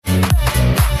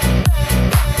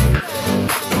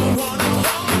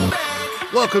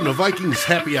welcome to Vikings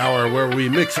Happy Hour, where we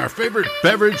mix our favorite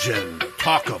beverage and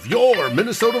talk of your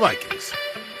Minnesota Vikings.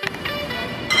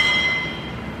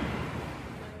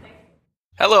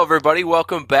 Hello, everybody.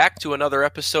 Welcome back to another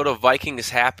episode of Vikings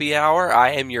Happy Hour.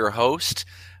 I am your host,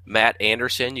 Matt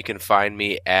Anderson. You can find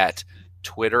me at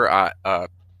Twitter,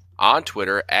 on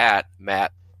Twitter at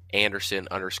Matt Anderson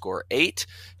 _8.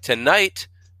 Tonight,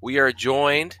 we are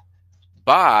joined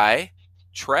by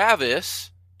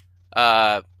Travis.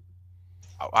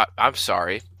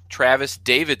 Travis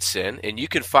Davidson, and you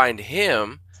can find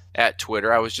him at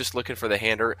Twitter. I was just looking for the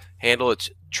handle. It's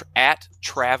at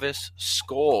Travis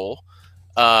Skoll.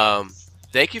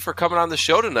 Thank you for coming on the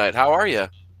show tonight. How are you?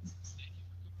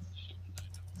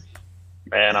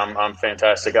 Man, I'm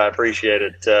fantastic. I appreciate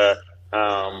it.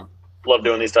 Love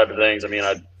doing these type of things. I mean,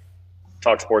 I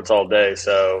talk sports all day,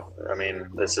 so I mean,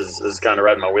 this is kind of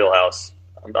right in my wheelhouse.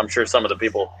 I'm sure some of the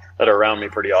people that are around me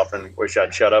pretty often wish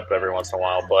I'd shut up every once in a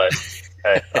while, but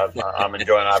hey, I'm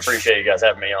enjoying it. I appreciate you guys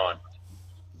having me on.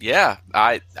 Yeah,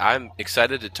 I'm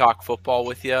excited to talk football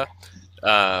with you.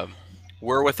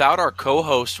 We're without our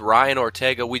co-host, Ryan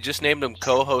Ortega. We just named him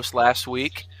co-host last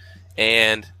week,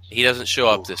 and he doesn't show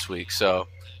up this week. So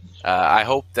I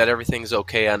hope that everything's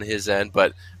okay on his end.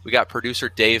 But we got producer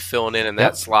Dave filling in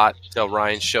that slot until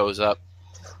Ryan shows up.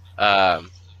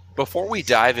 Before we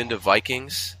dive into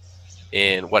Vikings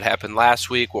and what happened last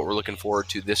week, what we're looking forward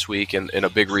to this week, and a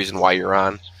big reason why you're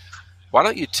on, why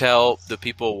don't you tell the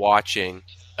people watching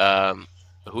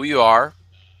who you are,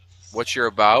 what you're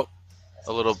about,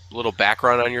 a little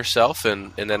background on yourself,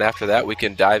 and then after that we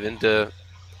can dive into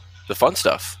the fun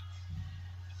stuff.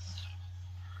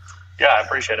 Yeah, I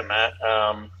appreciate it, Matt.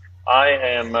 I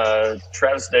am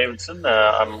Travis Davidson.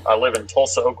 I live in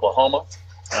Tulsa, Oklahoma.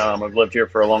 I've lived here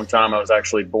for a long time. I was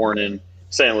actually born in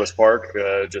St. Louis Park,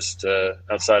 just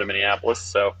outside of Minneapolis.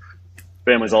 So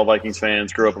family's all Vikings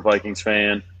fans, grew up a Vikings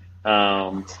fan.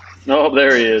 Oh,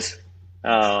 there he is.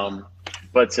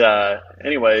 But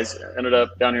anyways, ended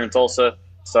up down here in Tulsa,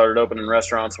 started opening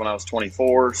restaurants when I was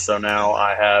 24. So now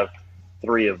I have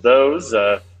 3 of those.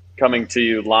 Coming to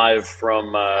you live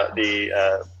from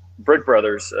the Brick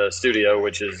Brothers studio,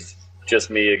 which is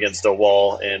just me against a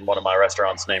wall in one of my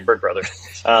restaurants named Brick Brothers.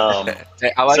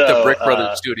 Hey, I like the Brick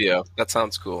Brothers studio. That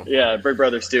sounds cool. Yeah, Brick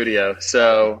Brothers studio.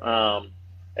 So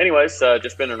anyways,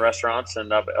 just been in restaurants,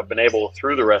 and I've been able,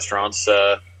 through the restaurants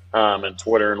and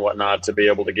Twitter and whatnot, to be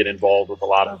able to get involved with a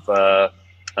lot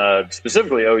of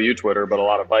specifically OU Twitter, but a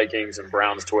lot of Vikings and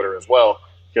Browns Twitter as well,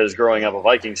 because growing up a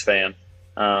Vikings fan,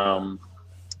 I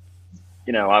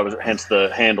was, hence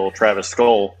the handle Travis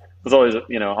Skoll, was always,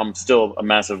 I'm still a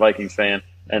massive Vikings fan.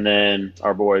 And then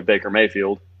our boy Baker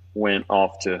Mayfield went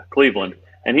off to Cleveland,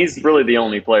 and he's really the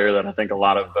only player that I think a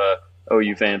lot of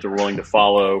OU fans are willing to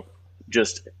follow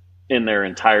just in their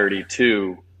entirety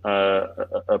to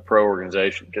a pro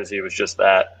organization, because he was just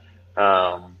that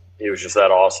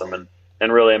awesome.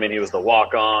 And really, I mean, he was the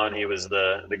walk-on. He was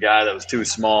the guy that was too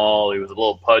small. He was a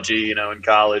little pudgy, in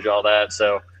college, all that.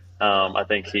 So I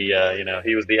think he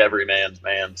was the everyman's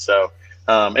man. So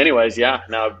anyways, yeah,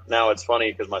 now it's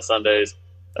funny because my Sundays,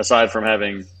 aside from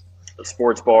having a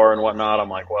sports bar and whatnot, I'm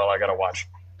like, well, I got to watch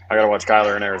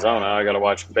Kyler in Arizona. I got to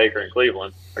watch Baker in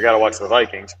Cleveland. I got to watch the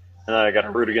Vikings. And then I got to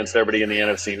root against everybody in the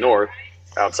NFC North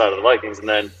outside of the Vikings. And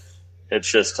then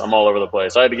it's just, I'm all over the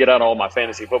place. I had to get out all my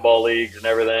fantasy football leagues and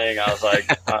everything. I was like,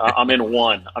 I'm in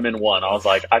one. I was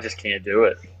like, I just can't do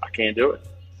it. I can't do it.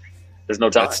 There's no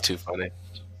time. That's too funny.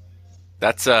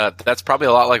 That's probably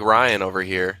a lot like Ryan over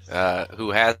here,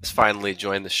 who has finally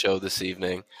joined the show this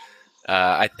evening.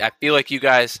 I feel like you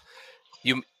guys,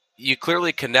 you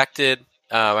clearly connected.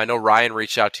 I know Ryan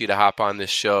reached out to you to hop on this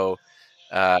show.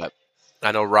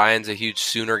 I know Ryan's a huge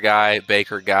Sooner guy,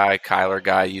 Baker guy, Kyler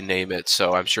guy, you name it.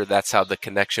 So I'm sure that's how the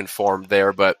connection formed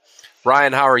there. But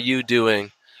Ryan, how are you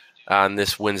doing on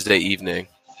this Wednesday evening?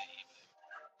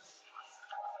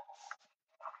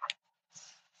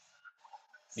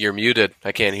 You're muted.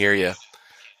 I can't hear you.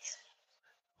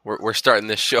 We're starting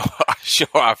this show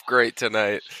off great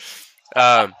tonight.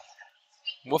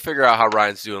 We'll figure out how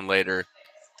Ryan's doing later.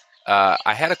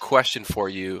 I had a question for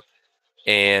you,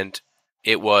 and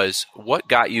it was, what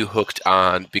got you hooked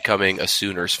on becoming a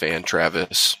Sooners fan,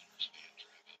 Travis?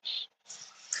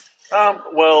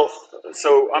 Well,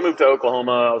 so I moved to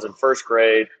Oklahoma. I was in first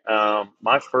grade.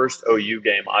 My first OU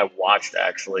game I watched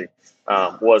actually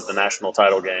was the national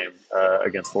title game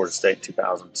against Florida State in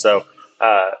 2000. So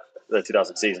the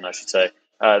 2000 season, I should say.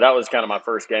 That was kind of my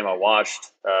first game I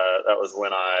watched. That was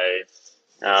when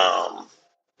I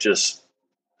just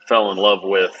fell in love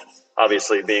with,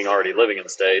 obviously, being already living in the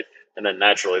state. And then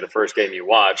naturally, the first game you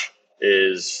watch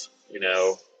is,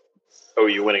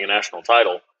 OU winning a national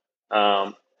title.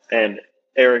 And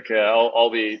Eric, I'll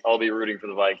be rooting for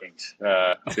the Vikings.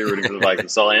 I'll be rooting for the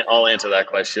Vikings. So I'll answer that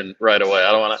question right away.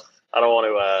 I don't want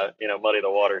to muddy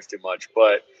the waters too much.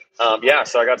 But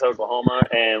so I got to Oklahoma,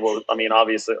 and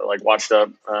obviously, like watched up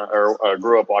or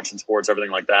grew up watching sports,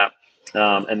 everything like that.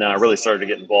 And then I really started to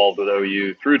get involved with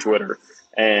OU through Twitter,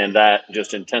 and that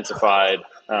just intensified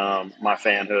my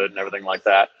fanhood and everything like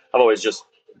that. I've always just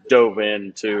dove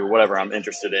into whatever I'm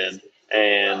interested in,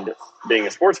 and being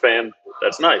a sports fan,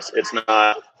 that's nice. It's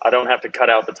not, I don't have to cut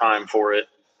out the time for it.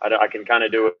 I can kind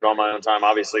of do it on my own time,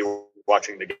 obviously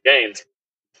watching the games,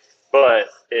 but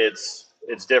it's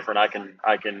different.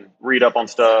 I can read up on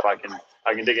stuff. I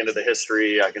can dig into the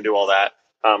history. I can do all that.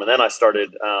 And then I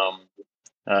started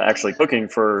actually cooking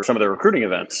for some of the recruiting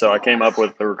events. So I came up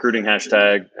with the recruiting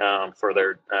hashtag for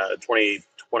their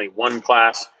 2021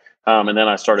 class. And then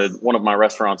I started, one of my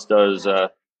restaurants does,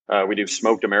 we do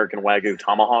smoked American Wagyu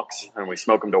tomahawks, and we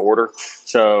smoke them to order.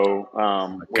 So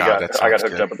I got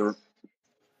hooked up with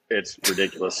it's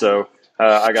ridiculous. So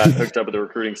I got hooked up with the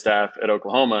recruiting staff at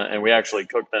Oklahoma, and we actually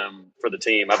cooked them for the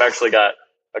team. I've actually got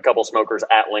a couple smokers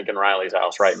at Lincoln Riley's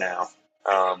house right now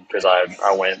because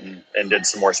I went and did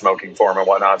some more smoking for him and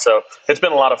whatnot. So it's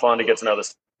been a lot of fun to get to know the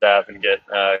staff and get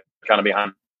kind of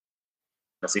behind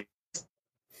the scenes.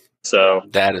 So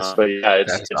that is, but yeah,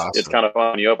 it's awesome. It's kind of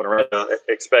fun. You open a restaurant, don't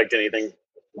expect anything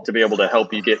to be able to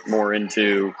help you get more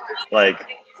into like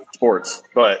sports,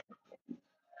 but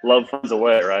love finds a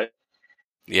way, right?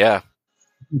 Yeah,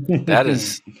 that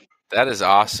is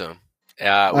awesome.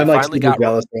 I'm like super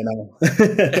jealous right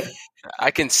now. I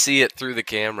can see it through the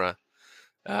camera.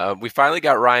 We finally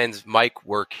got Ryan's mic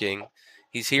working.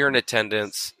 He's here in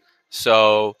attendance,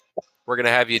 so we're gonna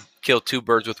have you kill two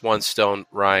birds with one stone,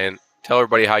 Ryan. Tell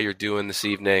everybody how you're doing this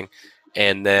evening,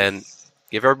 and then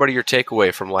give everybody your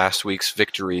takeaway from last week's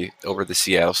victory over the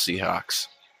Seattle Seahawks.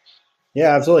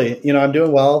 Yeah, absolutely. I'm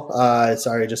doing well.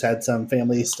 Sorry, I just had some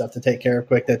family stuff to take care of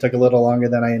quick that took a little longer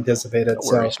than I anticipated.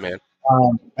 No worries, man.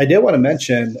 I did want to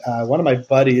mention one of my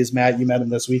buddies, Matt, you met him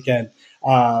this weekend,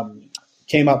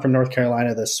 came up from North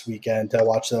Carolina this weekend to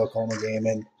watch the Oklahoma game,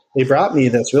 and they brought me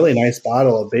this really nice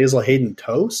bottle of Basil Hayden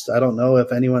toast. I don't know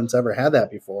if anyone's ever had that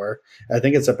before. I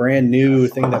think it's a brand new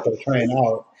thing that they're trying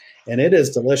out, and it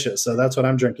is delicious. So that's what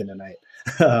I'm drinking tonight.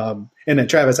 And then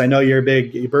Travis, I know you're a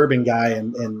big bourbon guy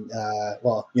and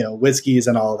whiskeys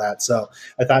and all of that. So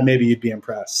I thought maybe you'd be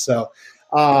impressed. So,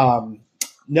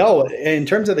 no, in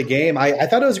terms of the game, I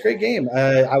thought it was a great game.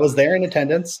 I was there in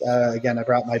attendance. Again, I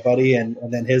brought my buddy and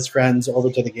then his friends over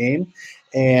to the game,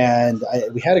 and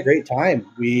we had a great time.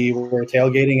 We were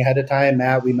tailgating ahead of time.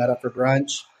 Matt, we met up for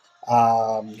brunch.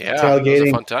 Tailgating. It was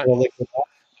a fun time.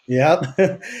 Yep.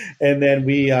 And then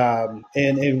and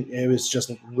it was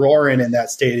just roaring in that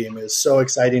stadium. It was so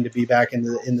exciting to be back in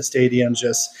the stadium,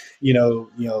 just,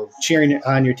 cheering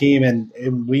on your team.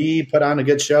 And we put on a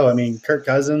good show. I mean, Kirk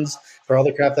Cousins, for all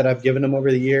the crap that I've given him over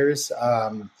the years,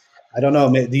 I don't know,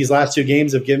 these last two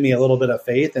games have given me a little bit of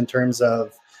faith in terms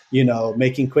of,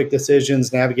 making quick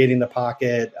decisions, navigating the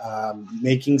pocket,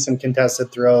 making some contested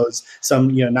throws,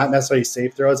 some, not necessarily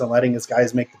safe throws, and letting his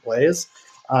guys make the plays.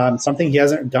 Something he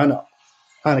hasn't done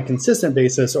on a consistent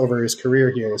basis over his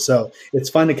career here. So it's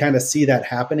fun to kind of see that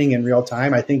happening in real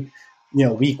time. I think,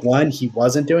 week one, he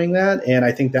wasn't doing that. And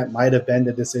I think that might have been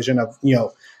the decision of,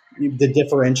 the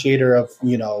differentiator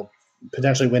of,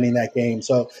 potentially winning that game.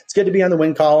 So it's good to be on the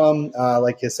win column.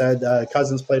 Like you said,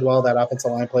 Cousins played well. That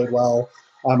offensive line played well.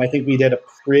 I think we did a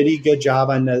pretty good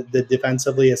job on the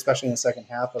defensively, especially in the second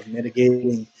half, of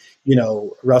mitigating,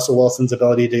 Russell Wilson's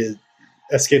ability to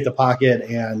escape the pocket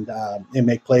and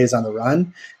make plays on the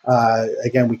run.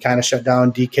 Again, we kind of shut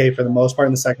down DK for the most part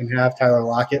in the second half. Tyler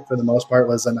Lockett, for the most part,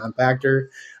 was a non-factor.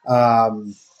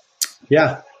 Daniel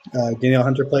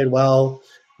Hunter played well.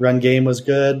 Run game was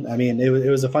good. I mean, it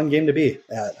was a fun game to be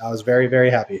at. I was very, very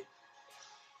happy.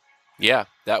 Yeah,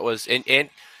 that was – and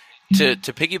to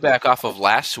piggyback off of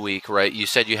last week, right, you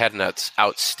said you had an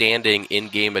outstanding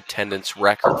in-game attendance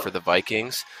record for the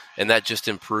Vikings, and that just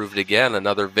improved again,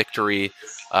 another victory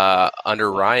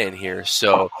under Ryan here.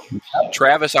 So,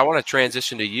 Travis, I want to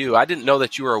transition to you. I didn't know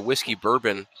that you were a whiskey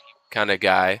bourbon kind of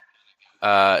guy.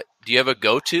 Do you have a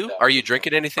go-to? Are you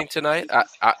drinking anything tonight?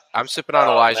 I'm sipping on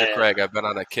Elijah Craig. I've been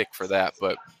on a kick for that,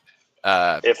 but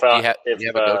do you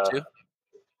have a go-to?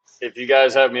 If you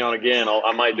guys have me on again,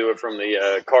 I might do it from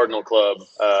the Cardinal Club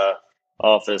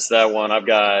office. That one I've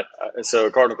got. So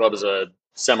Cardinal Club is a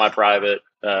semi-private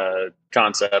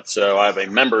concept. So I have a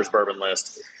members bourbon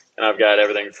list, and I've got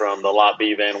everything from the Lot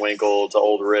B Van Winkle to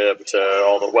Old Rip to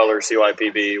all the Weller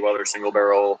CYPB, Weller Single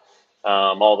Barrel,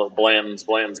 all the Blanton's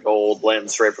Gold,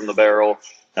 Blanton's Straight from the Barrel.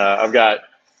 I've got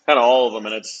kind of all of them,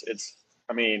 and it's.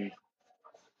 I mean,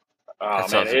 oh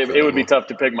man, it would be tough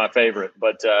to pick my favorite,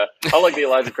 but I like the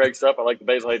Elijah Craig stuff. I like the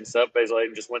Basil Hayden stuff. Basil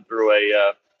Hayden just went through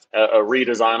a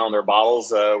redesign on their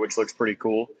bottles, which looks pretty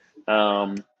cool.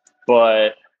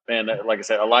 But man, like I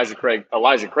said, Elijah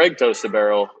Craig Toasted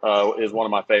Barrel is one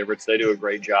of my favorites. They do a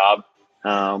great job.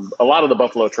 A lot of the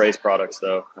Buffalo Trace products,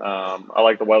 though. I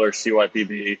like the Weller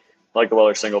CYPB. I like the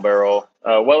Weller Single Barrel.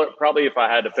 Weller, probably if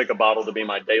I had to pick a bottle to be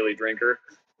my daily drinker,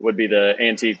 would be the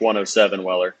Antique 107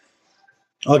 Weller.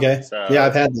 Okay. So, yeah,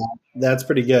 I've had that. That's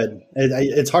pretty good.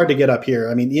 It's hard to get up here.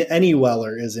 I mean, any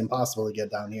Weller is impossible to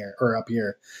get down here or up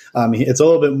here. It's a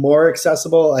little bit more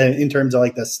accessible in terms of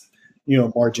like this,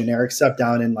 more generic stuff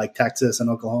down in like Texas and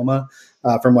Oklahoma,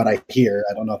 from what I hear.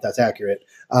 I don't know if that's accurate.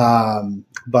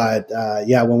 But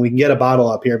when we can get a bottle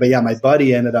up here. But yeah, my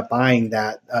buddy ended up buying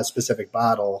that specific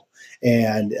bottle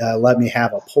and let me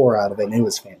have a pour out of it, and it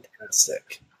was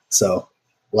fantastic. So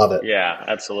love it. Yeah,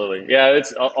 absolutely. Yeah,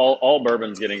 it's all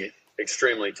bourbon's getting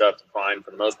extremely tough to find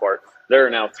for the most part. There are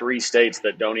now 3 states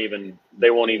that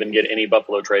won't even get any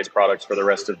Buffalo Trace products for the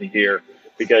rest of the year,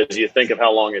 because you think of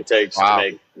how long it takes to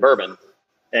make bourbon,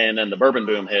 and then the bourbon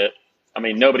boom hit. I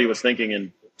mean, nobody was thinking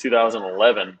in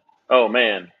 2011, oh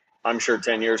man, I'm sure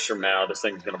 10 years from now this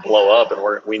thing's going to blow up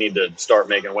and we need to start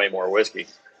making way more whiskey.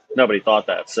 Nobody thought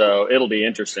that. So it'll be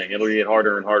interesting. It'll get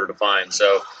harder and harder to find.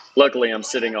 So luckily I'm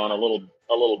sitting on a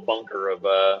little bunker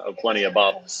of plenty of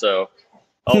bottles. So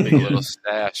I'll be a little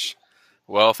stash.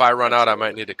 Well, if I run out, I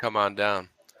might need to come on down.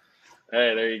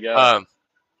 Hey, there you go.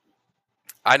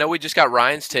 I know we just got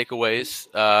Ryan's takeaways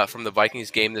from the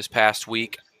Vikings game this past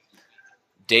week.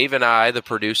 Dave and I, the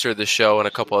producer of the show, and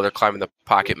a couple other Climbing the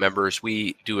Pocket members,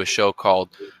 we do a show called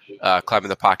Climbing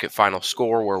the Pocket Final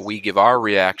Score, where we give our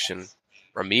reaction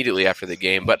immediately after the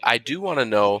game. But I do want to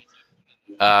know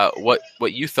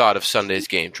what you thought of Sunday's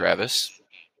game, Travis.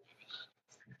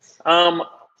 I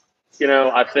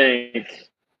think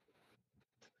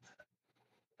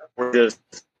we're just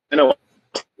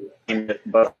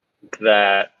but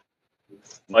that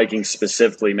Vikings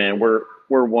specifically, man, we're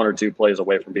 1 or 2 plays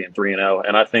away from being 3-0,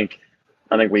 and I think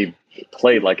we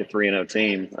played like a 3-0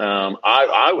 team.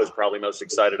 I was probably most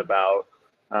excited about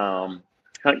kind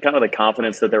of the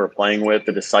confidence that they were playing with,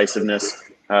 the decisiveness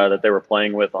that they were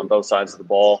playing with on both sides of the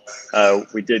ball.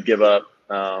 We did give up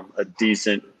a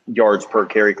decent yards per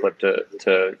carry clip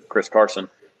to Chris Carson,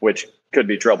 which could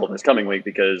be trouble this coming week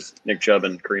because Nick Chubb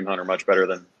and Kareem Hunt are much better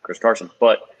than Chris Carson.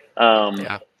 But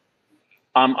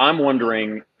I'm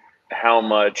wondering how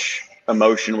much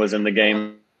emotion was in the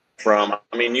game from.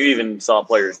 I mean, you even saw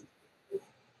players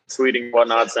tweeting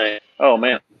whatnot saying, "Oh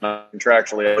man, I'm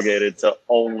contractually obligated to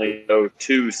only go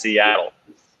to Seattle,"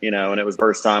 and it was the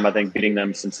first time I think beating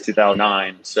them since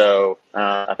 2009. So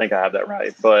I think I have that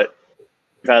right. But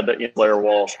we've had the Blair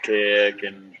Walsh kick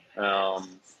and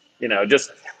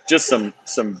just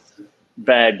some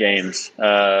bad games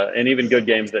and even good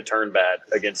games that turned bad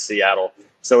against Seattle.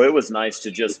 So it was nice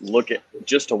to just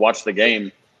to watch the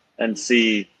game and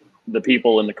see the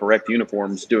people in the correct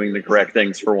uniforms doing the correct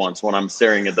things for once when I'm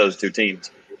staring at those 2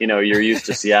 teams. You're used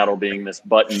to Seattle being this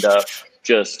buttoned up,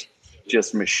 just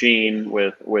machine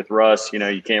with Russ.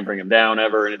 You can't bring him down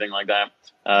ever or anything like that.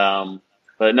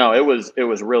 But no, it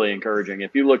was really encouraging.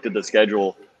 If you looked at the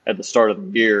schedule at the start of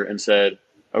the year and said,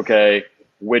 okay,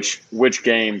 which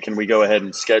game can we go ahead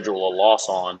and schedule a loss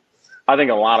on? I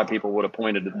think a lot of people would have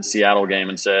pointed to the Seattle game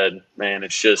and said, man,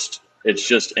 it's just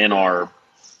in our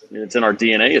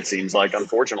DNA, it seems like,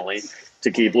 unfortunately,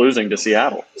 to keep losing to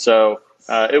Seattle. So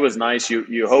it was nice.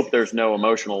 You hope there's no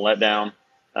emotional letdown,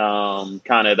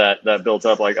 kind of that built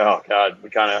up like, oh God,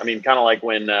 kind of like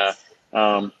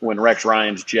when Rex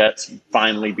Ryan's Jets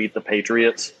finally beat the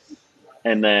Patriots,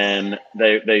 and then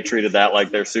they treated that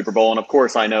like their Super Bowl. And of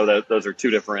course, I know that those are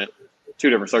two different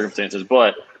circumstances,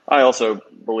 but I also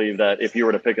believe that if you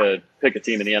were to pick a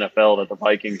team in the NFL that the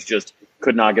Vikings just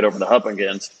could not get over the hump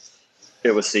against,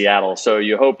 it was Seattle. So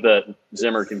you hope that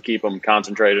Zimmer can keep them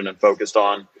concentrated and focused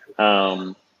on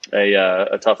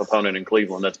a tough opponent in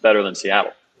Cleveland that's better than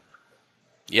Seattle.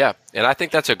 Yeah, and I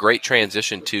think that's a great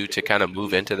transition to kind of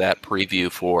move into that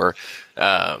preview for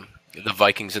the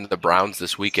Vikings and the Browns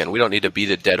this weekend. We don't need to beat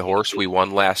a dead horse. We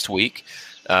won last week,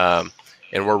 and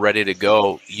we're ready to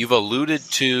go. You've alluded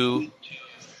to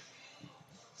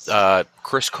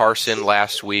Chris Carson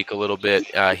last week a little bit.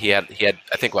 He had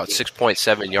I think about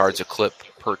 6.7 yards a clip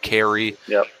per carry.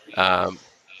 Yep.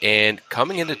 And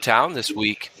coming into town this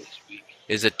week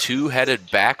is a 2-headed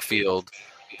backfield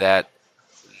that,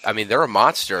 I mean, they're a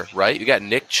monster, right? You got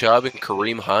Nick Chubb and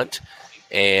Kareem Hunt,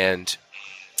 and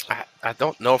I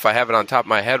don't know if I have it on top of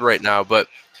my head right now, but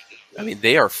I mean,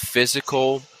 they are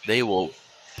physical. They will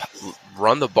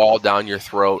run the ball down your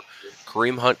throat.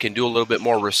 Kareem Hunt can do a little bit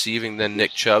more receiving than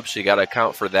Nick Chubb, so you got to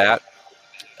account for that.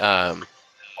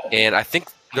 And I think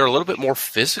they're a little bit more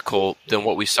physical than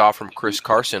what we saw from Chris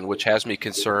Carson, which has me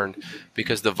concerned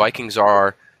because the Vikings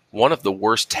are one of the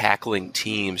worst tackling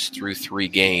teams through 3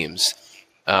 games.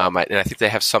 And I think they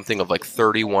have something of like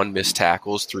 31 missed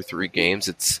tackles through 3 games.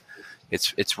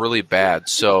 It's really bad.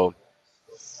 So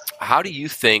how do you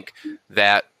think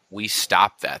that we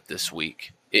stop that this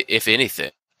week, if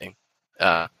anything?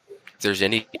 If there's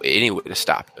any way to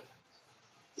stop it?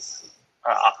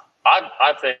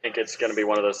 I think it's going to be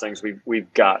one of those things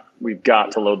we've got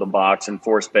to load the box and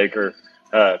force Baker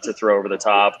to throw over the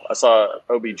top. I saw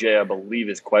OBJ, I believe,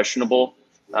 is questionable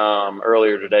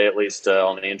earlier today, at least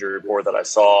on the injury report that I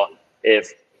saw.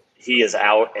 If he is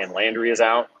out and Landry is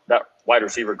out, that wide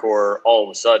receiver core all of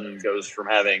a sudden goes from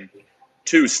having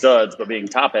 2 studs but being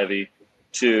top heavy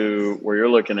to where you're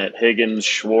looking at Higgins,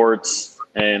 Schwartz,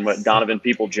 and Donovan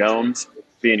People-Jones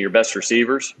being your best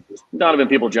receivers. Donovan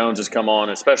People-Jones has come on,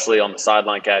 especially on the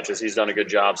sideline catches. He's done a good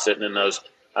job sitting in those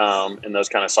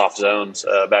kind of soft zones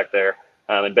back there,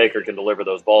 and Baker can deliver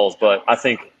those balls. But I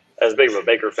think, as big of a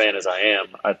Baker fan as I am,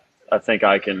 I think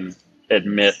I can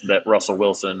admit that Russell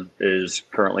Wilson is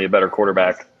currently a better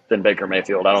quarterback than Baker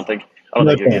Mayfield. I don't think you'll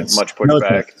get much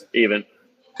pushback,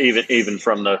 even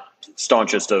from the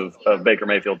staunchest of Baker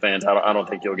Mayfield fans. I don't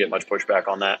think you'll get much pushback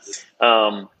on that.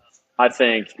 I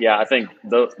think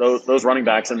those running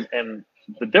backs and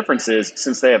the difference is,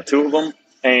 since they have 2 of them,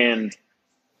 and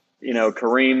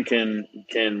Kareem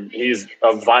can he's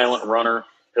a violent runner.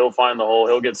 He'll find the hole.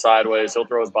 He'll get sideways. He'll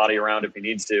throw his body around if he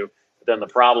needs to. But then the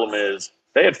problem is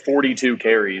they had 42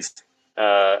 carries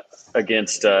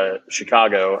against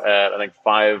Chicago at, I think,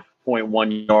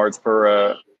 5.1 yards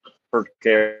per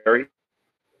carry,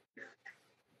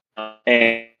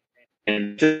 and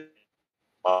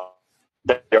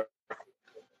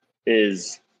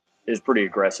is pretty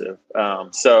aggressive.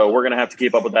 So we're going to have to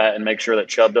keep up with that and make sure that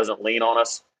Chubb doesn't lean on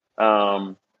us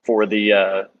for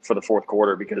the fourth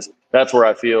quarter, because that's where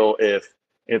I feel if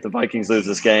the Vikings lose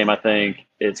this game, I think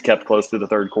it's kept close through the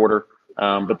third quarter.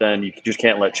 But then you just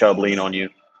can't let Chubb lean on you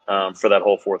for that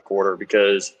whole fourth quarter,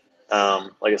 because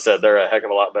like I said, they're a heck of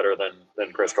a lot better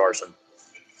than Chris Carson.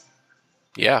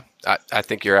 Yeah, I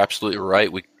think you're absolutely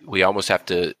right. We almost have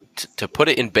to put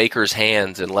it in Baker's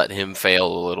hands and let him fail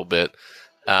a little bit.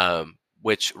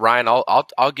 Which, Ryan,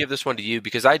 I'll give this one to you,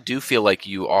 because I do feel like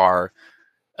you are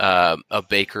a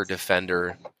Baker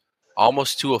defender,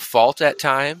 almost to a fault at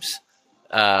times.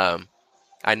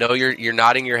 I know you're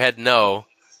nodding your head no,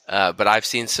 but I've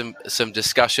seen some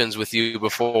discussions with you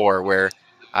before where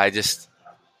I just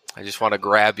want to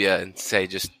grab you and say,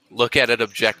 just look at it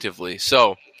objectively.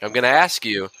 So I'm going to ask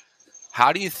you,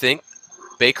 how do you think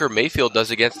Baker Mayfield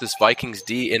does against this Vikings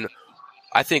D? And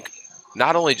I think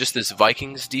not only just this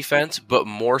Vikings defense, but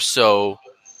more so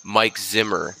Mike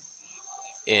Zimmer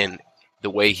in the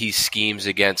way he schemes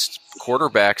against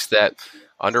quarterbacks that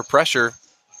under pressure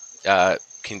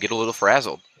can get a little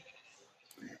frazzled.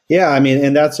 Yeah, I mean,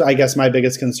 and that's, I guess, my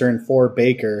biggest concern for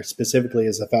Baker specifically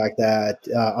is the fact that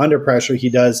under pressure, he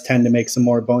does tend to make some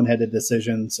more boneheaded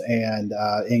decisions and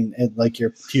like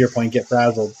to your point, get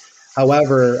frazzled.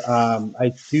 However,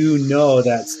 I do know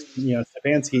that,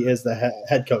 Stefanski is the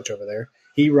head coach over there.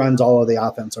 He runs all of the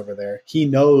offense over there. He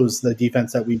knows the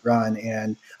defense that we run.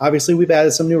 And obviously we've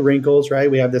added some new wrinkles, right?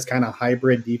 We have this kind of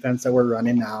hybrid defense that we're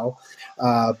running now.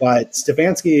 But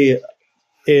Stefanski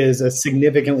is a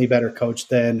significantly better coach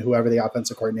than whoever the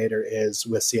offensive coordinator is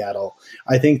with Seattle.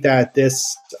 I think that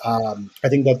this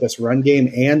run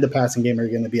game and the passing game are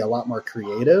going to be a lot more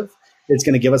creative. It's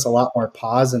going to give us a lot more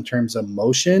pause in terms of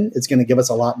motion. It's going to give us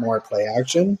a lot more play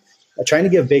action. Trying to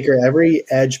give Baker every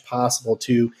edge possible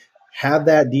to have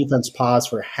that defense pause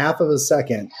for half of a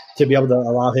second to be able to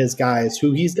allow his guys,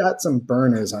 who he's got some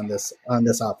burners on this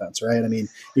offense, right? I mean,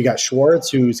 you got Schwartz,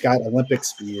 who's got Olympic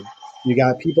speed. You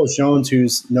got Peoples-Jones,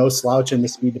 who's no slouch in the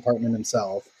speed department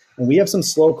himself. And we have some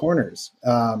slow corners.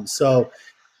 So,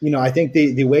 I think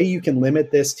the way you can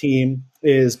limit this team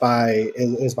is by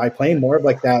playing more of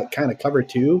like that kind of cover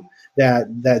 2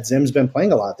 that Zim's been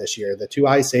playing a lot this year, the 2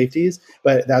 high safeties,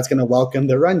 but that's going to welcome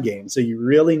the run game. So you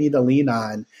really need to lean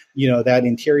on, that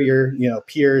interior,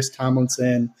 Pierce,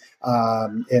 Tomlinson,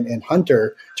 and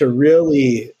Hunter to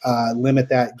really limit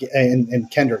that, and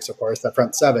Kendricks, of course, that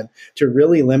front seven, to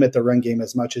really limit the run game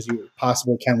as much as you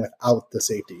possibly can without the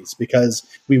safeties, because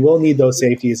we will need those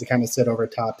safeties to kind of sit over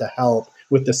top to help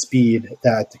with the speed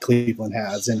that Cleveland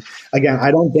has. And again,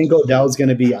 I don't think Odell's going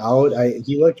to be out.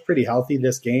 He looked pretty healthy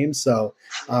this game. So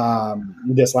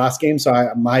this last game.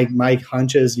 So my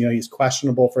hunch is, he's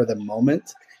questionable for the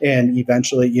moment. And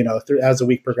eventually, as the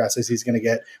week progresses, he's going to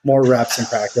get more reps in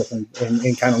practice and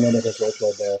kind of limit his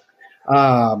workload there.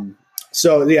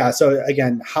 So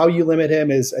again, how you limit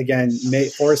him is, again,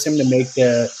 force him to make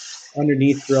the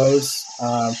underneath throws,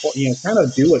 kind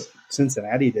of do what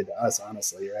Cincinnati did to us,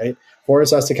 honestly, right?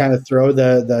 Force us to kind of throw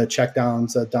the check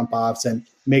downs, the dump offs, and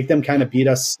make them kind of beat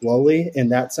us slowly in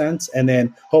that sense, and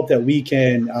then hope that we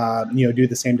can, do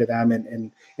the same to them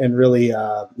and really,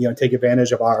 take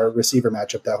advantage of our receiver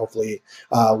matchup that hopefully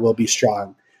will be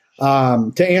strong.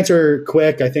 To answer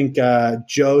quick, I think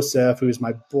Joseph, who's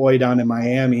my boy down in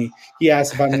Miami, he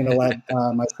asked if I'm going to let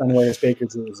my son wear his Baker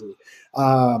jersey.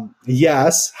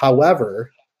 Yes,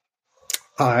 however,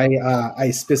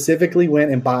 I specifically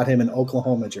went and bought him an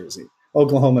Oklahoma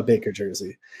Baker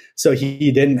jersey. So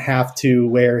he didn't have to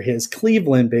wear his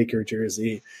Cleveland Baker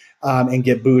jersey and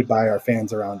get booed by our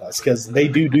fans around us, because they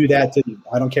do that to you.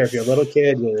 I don't care if you're a little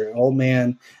kid, you're an old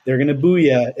man, they're going to boo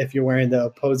you if you're wearing the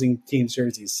opposing team's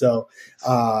jerseys. So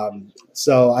I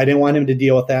didn't want him to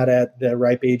deal with that at the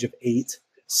ripe age of 8.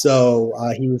 So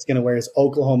he was going to wear his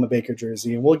Oklahoma Baker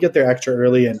jersey, and we'll get there extra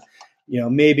early, and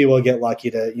maybe we'll get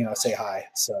lucky to say hi.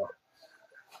 So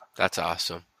that's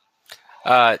awesome.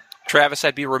 Travis,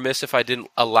 I'd be remiss if I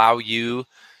didn't allow you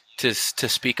to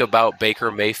speak about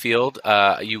Baker Mayfield.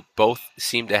 You both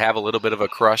seem to have a little bit of a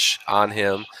crush on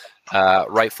him,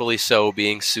 rightfully so,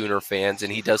 being Sooner fans,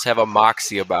 and he does have a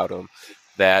moxie about him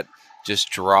that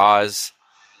just draws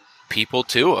people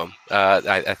to him.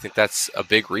 I think that's a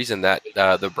big reason that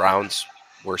the Browns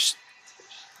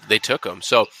they took him.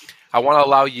 So I want to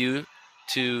allow you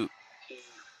to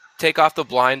take off the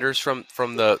blinders from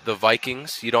the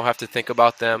Vikings. You don't have to think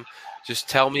about them. Just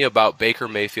tell me about Baker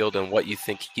Mayfield and what you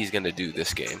think he's going to do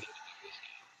this game.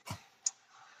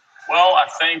 Well, I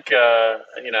think,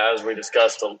 as we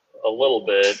discussed a little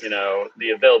bit,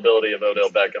 the availability of Odell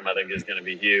Beckham, I think, is going to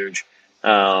be huge.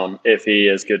 If he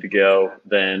is good to go,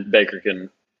 then Baker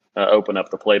can open up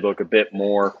the playbook a bit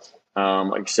more.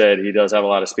 Like you said, he does have a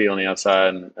lot of speed on the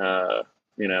outside, and,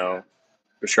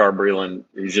 Rashard Breeland,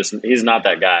 he's not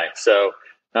that guy. So,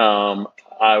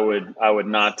 I would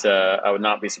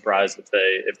not be surprised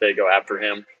if they go after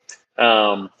him.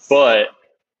 But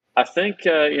I think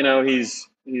he's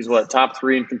what, top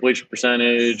 3 in completion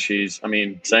percentage.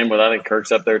 Same with, I think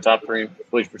Kirk's up there, top 3 in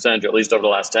completion percentage, at least over the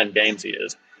last 10 games he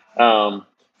is.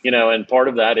 And part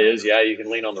of that is, you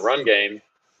can lean on the run game,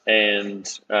 and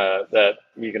that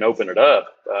you can open it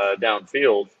up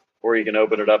downfield, or you can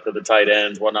open it up to the tight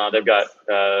ends, whatnot. They've got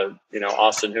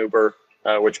Austin Hooper,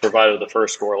 which provided the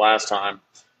first score last time.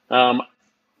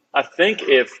 I think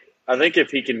if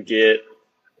he can get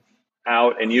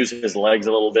out and use his legs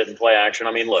a little bit in play action.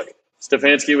 Look,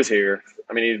 Stefanski was here.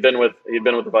 He'd been with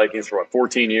the Vikings for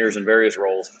 14 years in various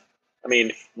roles.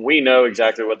 We know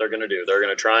exactly what they're going to do. They're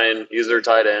going to try and use their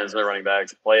tight ends and their running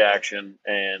backs, play action,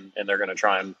 and they're going to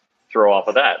try and throw off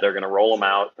of that. They're going to roll them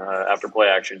out after play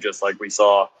action, just like we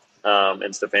saw in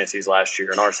Stefanski's last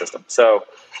year in our system. So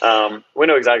we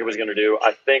know exactly what he's going to do.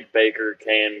 I think Baker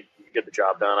can get the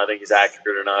job done. I think he's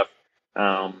accurate enough.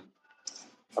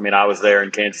 I was there in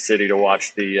Kansas City to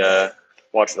watch the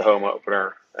home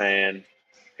opener, and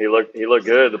he looked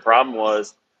good. The problem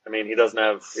was, he doesn't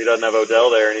have Odell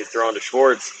there, and he's throwing to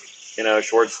Schwartz.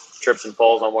 Schwartz trips and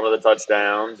falls on one of the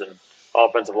touchdowns, and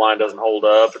offensive line doesn't hold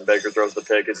up, and Baker throws the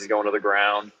pick as he's going to the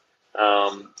ground.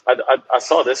 I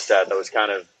saw this stat that was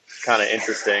kind of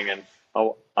interesting, and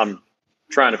I'm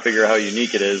trying to figure out how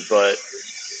unique it is, but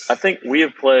I think we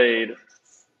have played,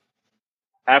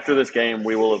 after this game,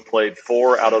 we will have played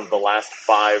 4 out of the last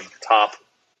 5 top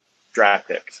draft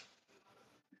picks,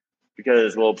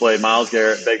 because we'll play Myles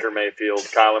Garrett, Baker Mayfield,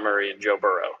 Kyler Murray, and Joe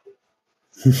Burrow.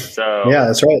 So yeah,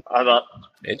 that's right. I thought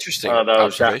interesting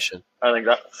observation. I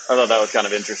thought that was kind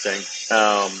of interesting.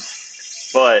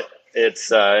 But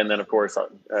it's and then of course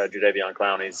Jadeveon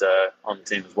Clowney's on the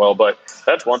team as well. But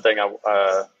that's one thing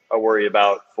I worry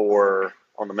about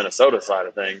on the Minnesota side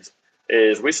of things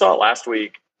is we saw last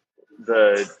week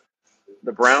the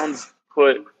Browns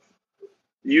put,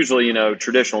 usually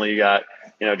traditionally you got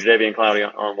Jadeveon Clowney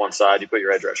on one side, you put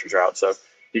your edge rushers out. So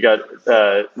you got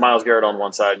Myles Garrett on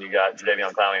one side and you got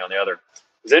Jadeveon Clowney on the other.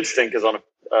 It's interesting because on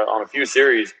a few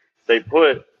series they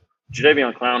put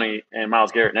Jadeveon Clowney and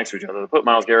Myles Garrett next to each other. They put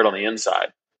Myles Garrett on the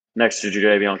inside next to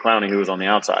Jadeveon Clowney, who was on the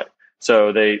outside.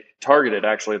 So they targeted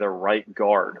actually their right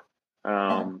guard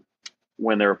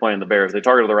when they were playing the Bears. They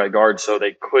targeted the right guard so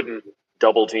they couldn't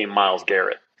double team Myles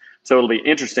Garrett. So it'll be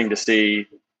interesting to see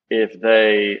if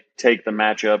they take the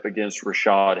matchup against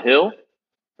Rashad Hill,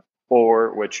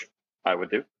 or which I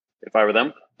would do if I were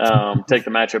them, take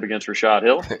the matchup against Rashad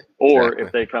Hill, or Exactly.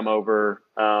 if they come over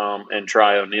and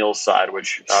try O'Neill's side,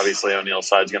 which obviously O'Neill's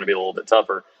side is going to be a little bit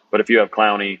tougher. But if you have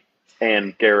Clowney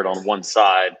and Garrett on one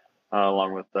side,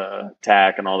 along with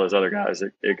Tack and all those other guys,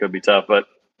 it could be tough. But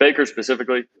Baker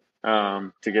specifically,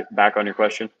 to get back on your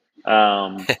question, he's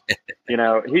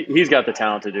got the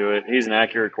talent to do it. He's an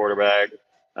accurate quarterback.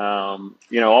 All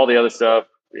the other stuff,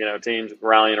 teams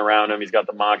rallying around him. He's got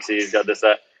the moxie. He's got this,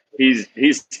 that.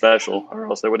 He's special, or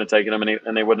else they wouldn't have taken him,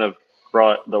 and they wouldn't have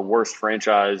brought the worst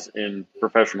franchise in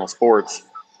professional sports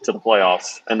to the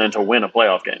playoffs and then to win a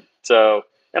playoff game. So,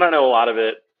 and I know a lot of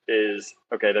it is,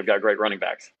 okay, they've got great running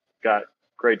backs, got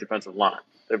great defensive line.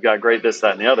 They've got great this,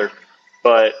 that, and the other.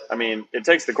 But, I mean, it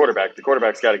takes the quarterback. The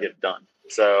quarterback's got to get it done.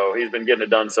 So he's been getting it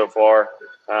done so far.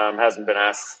 Hasn't been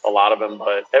asked a lot of him,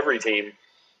 but every team,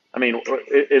 I mean,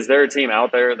 is there a team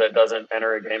out there that doesn't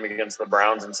enter a game against the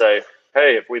Browns and say,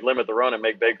 hey, if we limit the run and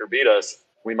make Baker beat us,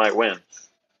 we might win?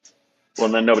 Well,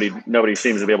 then nobody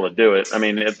seems to be able to do it. I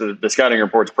mean, the scouting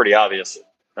report's pretty obvious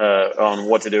on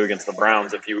what to do against the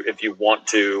Browns if you want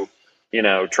to,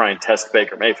 try and test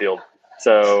Baker Mayfield.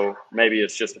 So maybe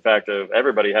it's just the fact of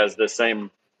everybody has this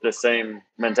same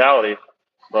mentality,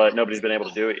 but nobody's been able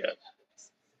to do it yet.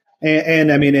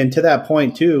 And I mean, and to that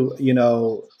point too,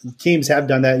 teams have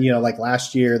done that, like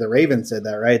last year, the Ravens did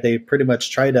that, right? They pretty much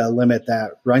tried to limit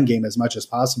that run game as much as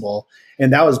possible.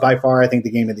 And that was by far, I think, the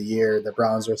game of the year, the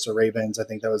Browns versus the Ravens. I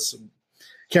think that was,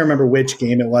 can't remember which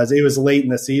game it was. It was late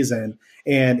in the season,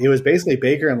 and it was basically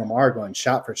Baker and Lamar going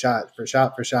shot for shot.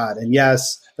 And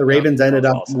yes, the Ravens ended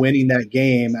up winning that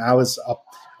game. I was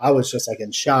just like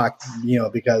in shock,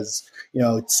 because,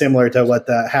 similar to what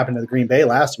happened to the Green Bay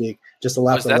last week, just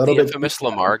left a little bit. Was that the infamous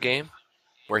Lamar game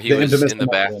where he was in the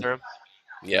bathroom?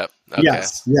 Yep. Okay.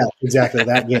 Yes. Yeah, exactly.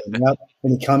 That game. Yep.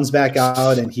 And he comes back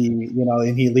out and he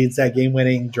leads that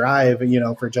game-winning drive,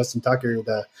 for Justin Tucker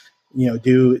to,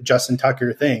 do Justin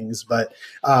Tucker things. But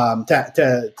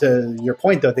to your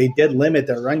point, though, they did limit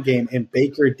their run game, and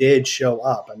Baker did show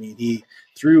up. I mean, he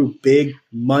threw big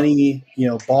money,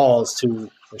 balls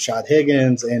to Rashad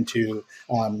Higgins and to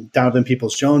Donovan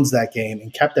Peoples-Jones that game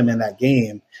and kept them in that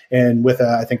game. And with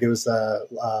I think it was a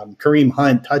Kareem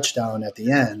Hunt touchdown at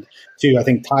the end to, I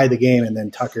think, tie the game. And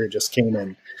then Tucker just came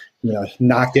and,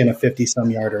 knocked in a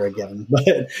 50-some yarder again.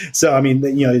 But so, I mean,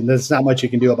 there's not much you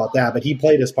can do about that. But he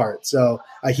played his part. So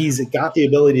he's got the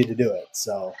ability to do it.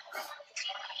 So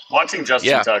watching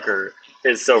Justin Tucker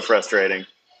is so frustrating.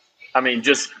 I mean,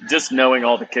 just knowing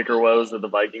all the kicker woes that the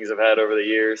Vikings have had over the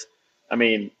years. I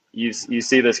mean, you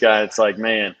see this guy, it's like,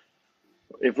 man,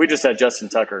 if we just had Justin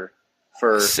Tucker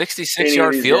for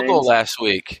 66-yard field goal last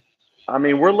week. I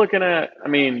mean, we're looking at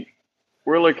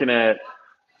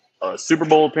a Super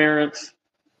Bowl appearance,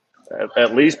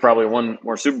 at least probably one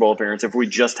more Super Bowl appearance if we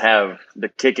just have the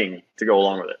kicking to go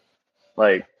along with it.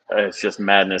 Like, it's just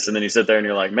madness. And then you sit there and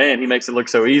you're like, man, he makes it look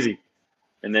so easy.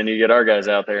 And then you get our guys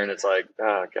out there and it's like,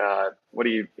 oh God,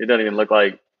 it doesn't even look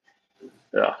like.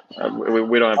 Yeah,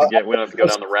 we don't have to go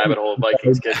down the rabbit hole of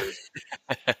Vikings kickers.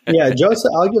 Yeah, Joseph.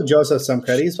 I'll give Joseph some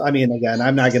credit. I mean, again,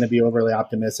 I'm not going to be overly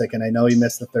optimistic, and I know he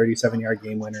missed the 37-yard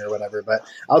game winner or whatever. But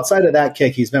outside of that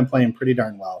kick, he's been playing pretty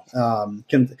darn well.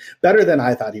 Better than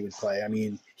I thought he would play. I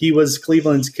mean, he was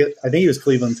Cleveland's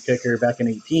kicker back in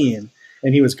 2018.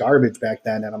 And he was garbage back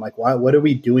then. And I'm like, what are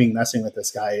we doing messing with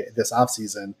this guy this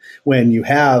offseason when you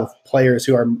have players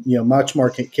who are, much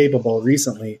more capable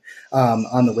recently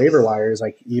on the waiver wires?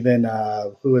 Like even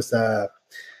who was the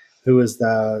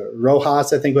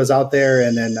Rojas, I think, was out there,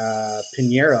 and then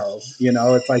Pinheiro.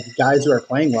 It's like guys who are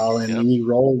playing well, and you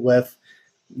roll with,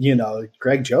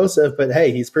 Greg Joseph. But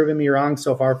hey, he's proven me wrong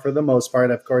so far for the most part.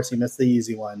 Of course, he missed the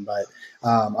easy one, but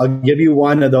I'll give you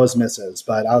one of those misses.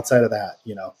 But outside of that,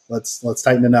 let's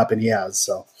tighten it up, and he has.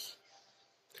 So,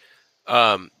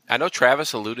 I know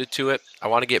Travis alluded to it. I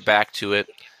want to get back to it.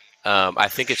 I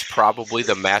think it's probably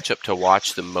the matchup to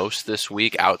watch the most this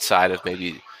week, outside of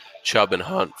maybe Chubb and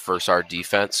Hunt versus our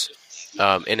defense,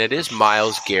 and it is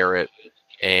Myles Garrett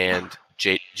and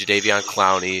Jadeveon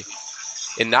Clowney.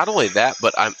 And not only that,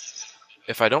 but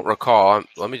if I don't recall,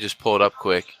 let me just pull it up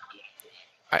quick.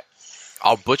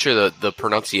 I'll butcher the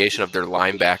pronunciation of their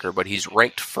linebacker, but he's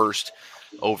ranked first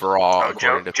overall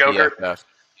according to Joker. PFF.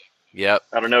 Yep.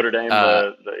 Out of Notre Dame,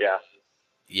 yeah.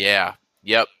 Yeah.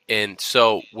 Yep. And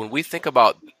so when we think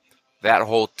about that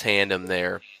whole tandem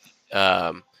there,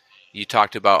 you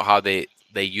talked about how they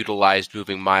utilized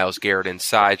moving Myles Garrett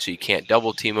inside so you can't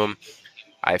double team him.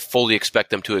 I fully expect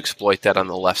them to exploit that on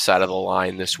the left side of the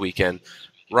line this weekend.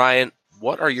 Ryan,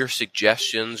 what are your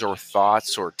suggestions or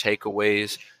thoughts or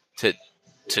takeaways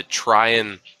to try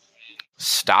and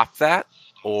stop that,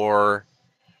 or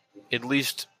at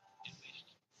least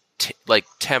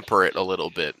temper it a little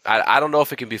bit? I don't know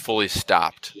if it can be fully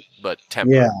stopped, but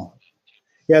temper. Yeah.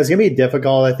 Yeah, it's going to be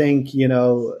difficult. I think,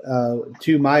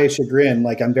 to my chagrin,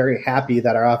 like I'm very happy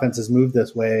that our offense has moved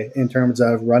this way in terms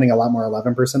of running a lot more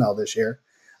 11 personnel this year.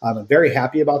 I'm very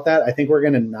happy about that. I think we're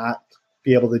going to not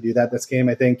be able to do that this game.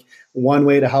 I think one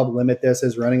way to help limit this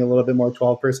is running a little bit more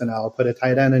 12 personnel, put a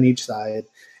tight end on each side.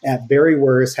 At very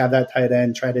worst, have that tight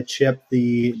end try to chip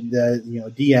the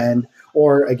D end,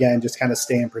 or again, just kind of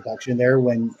stay in protection there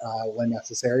when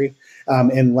necessary,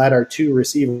 and let our two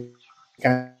receivers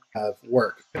kind of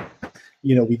work.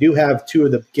 We do have two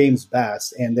of the game's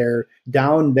best, and they're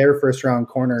down their first round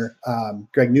corner,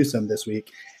 Greg Newsome, this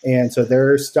week. And so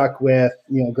they're stuck with,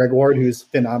 Greg Ward, who's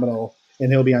phenomenal,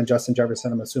 and he'll be on Justin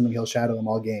Jefferson. I'm assuming he'll shadow him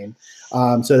all game.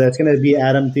 So that's going to be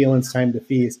Adam Thielen's time to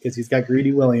feast, because he's got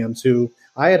Greedy Williams, who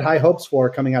I had high hopes for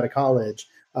coming out of college.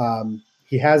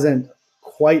 He hasn't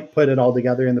quite put it all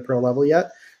together in the pro level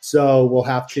yet. So we'll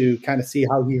have to kind of see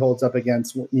how he holds up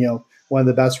against, one of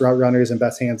the best route runners and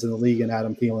best hands in the league in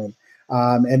Adam Thielen.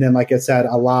 And then, like I said,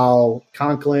 allow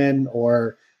Conklin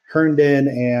or Herndon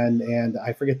and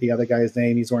I forget the other guy's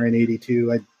name. He's wearing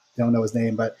 82. I don't know his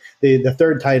name, but the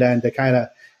third tight end to kind of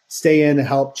stay in,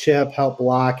 help chip, help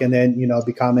block, and then,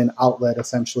 become an outlet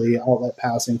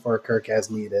passing for Kirk as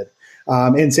needed.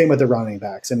 And same with the running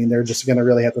backs. I mean, they're just going to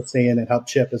really have to stay in and help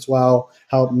chip as well,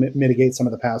 help mitigate some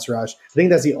of the pass rush. I think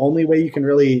that's the only way you can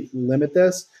really limit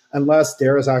this, unless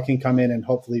Derazak can come in and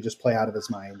hopefully just play out of his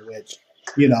mind, which,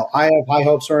 I have high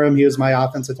hopes for him. He was my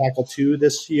offensive tackle 2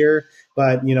 this year,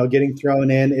 but, getting thrown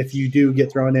in, if you do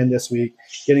get thrown in this week,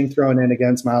 getting thrown in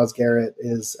against Myles Garrett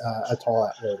is a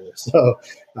tall order. So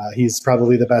he's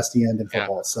probably the best end in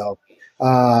football. Yeah. So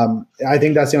I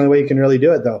think that's the only way you can really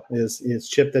do it, though, is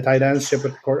chip the tight ends, chip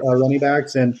with the running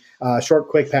backs, and short,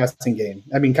 quick passing game.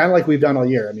 I mean, kind of like we've done all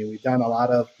year. I mean, we've done a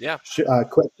lot of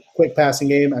quick passing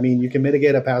game. I mean, you can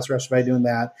mitigate a pass rush by doing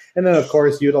that. And then, of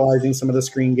course, utilizing some of the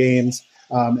screen games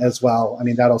as well. I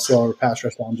mean, that'll slow our pass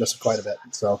rush down just quite a bit.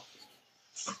 So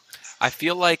I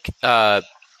feel like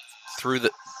through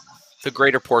the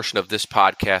greater portion of this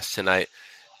podcast tonight,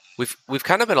 we've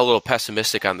kind of been a little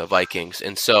pessimistic on the Vikings.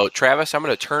 And so, Travis, I'm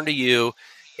going to turn to you.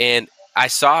 And I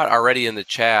saw it already in the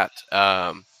chat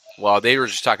while they were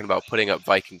just talking about putting up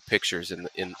Viking pictures in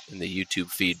the YouTube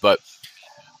feed. But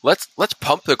let's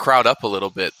pump the crowd up a little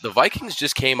bit. The Vikings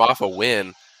just came off a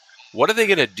win. What are they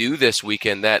going to do this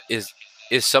weekend that is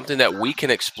something that we can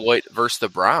exploit versus the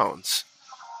Browns?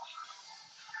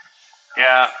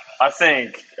 Yeah, I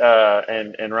think,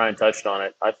 and Ryan touched on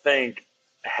it, I think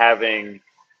having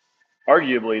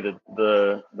arguably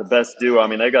the best duo. I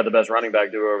mean, they got the best running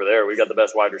back duo over there. We got the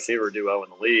best wide receiver duo in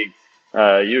the league.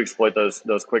 You exploit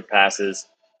those quick passes,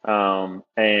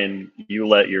 and you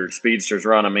let your speedsters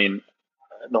run. I mean,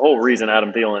 the whole reason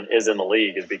Adam Thielen is in the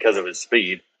league is because of his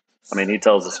speed. I mean, he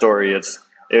tells the story.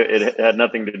 It had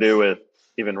nothing to do with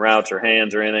even routes or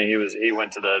hands or anything. He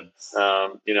went to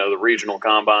the regional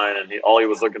combine, and all he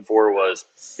was looking for was,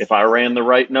 if I ran the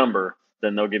right number,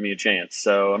 then they'll give me a chance.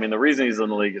 So, I mean, the reason he's in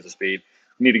the league is the speed.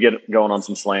 You need to get going on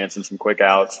some slants and some quick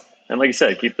outs. And like you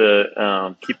said, keep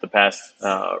the pass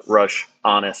rush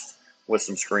honest with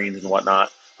some screens and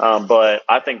whatnot. But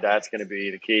I think that's going to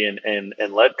be the key.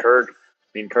 And let Kirk,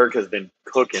 I mean, Kirk has been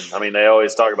cooking. I mean, they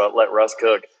always talk about let Russ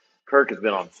cook. Kirk has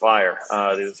been on fire,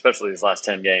 especially these last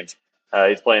 10 games.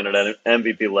 He's playing at an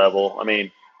MVP level. I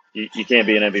mean, you can't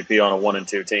be an MVP on a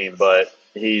 1-2 team, but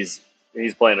he's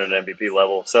playing at an MVP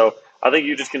level. So I think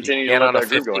you just continue to let that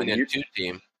group go. You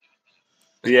team.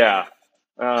 Yeah,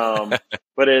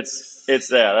 but it's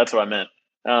that's what I meant.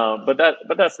 But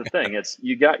that's the thing. It's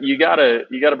you gotta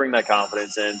bring that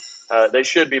confidence in. They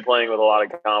should be playing with a lot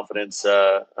of confidence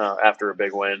after a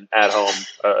big win at home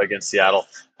against Seattle.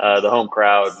 The home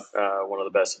crowd, one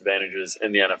of the best advantages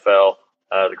in the NFL.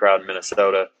 The crowd in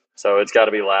Minnesota, so it's got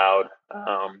to be loud.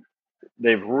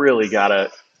 They've really got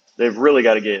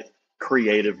to get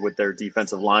creative with their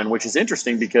defensive line, which is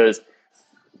interesting because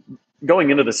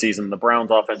going into the season, the Browns'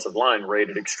 offensive line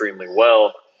rated extremely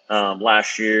well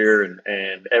last year,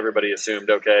 and everybody assumed,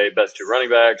 okay, best 2 running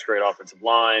backs, great offensive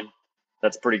line.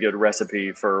 That's a pretty good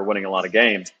recipe for winning a lot of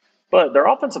games. But their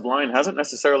offensive line hasn't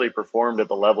necessarily performed at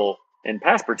the level in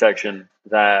pass protection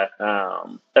that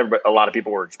a lot of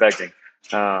people were expecting.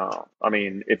 I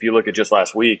mean, if you look at just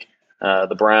last week,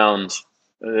 the Browns,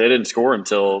 they didn't score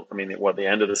until, the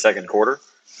end of the second quarter,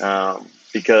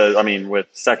 because, with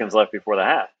seconds left before the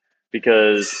half,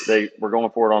 because they were going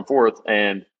for it on fourth.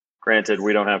 And granted,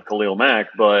 we don't have Khalil Mack,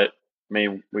 but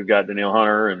we've got Danielle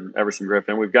Hunter and Everson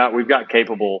Griffin. We've got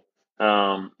capable,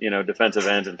 defensive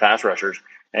ends and pass rushers,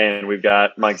 and we've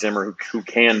got Mike Zimmer who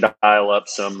can dial up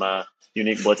some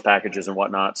unique blitz packages and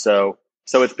whatnot. So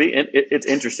it's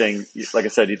interesting. Like I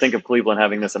said, you think of Cleveland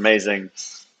having this amazing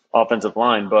offensive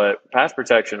line, but pass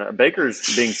protection,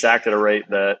 Baker's being sacked at a rate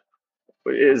that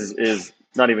is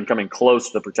not even coming close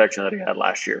to the protection that he had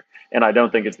last year. And I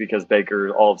don't think it's because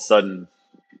Baker all of a sudden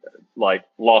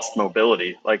lost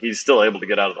mobility. He's still able to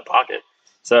get out of the pocket.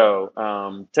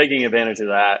 So taking advantage of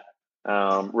that,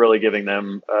 really giving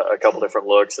them a couple different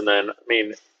looks. And then,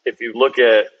 if you look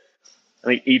at,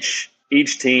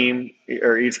 each team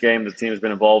or each game the team has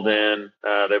been involved in,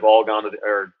 they've all gone to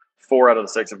or 4 out of the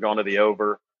 6 have gone to the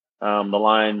over. The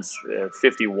line's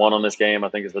 51 on this game, I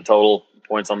think, is the total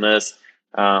points on this.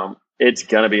 It's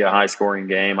going to be a high-scoring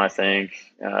game, I think.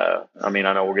 I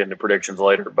know we'll get into predictions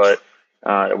later, but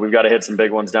we've got to hit some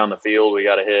big ones down the field. We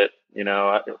got to hit,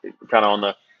 kind of on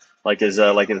the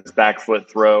his back foot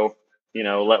throw.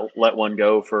 Let one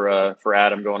go for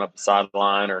Adam going up the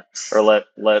sideline, or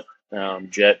let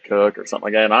Jet cook or something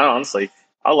like that. And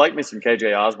I like me some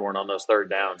KJ Osborne on those third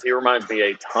downs. He reminds me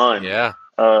a ton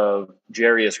of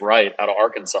Jarius Wright out of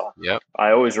Arkansas. Yep.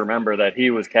 I always remember that he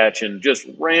was catching just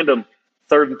random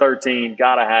 3rd and 13,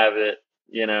 gotta have it,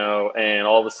 and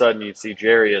all of a sudden you'd see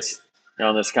Jarius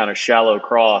on this kind of shallow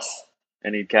cross,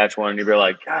 and he'd catch one, and you'd be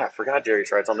like, God, I forgot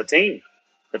Jarius Wright's on the team.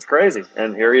 It's crazy.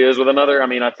 And here he is with another.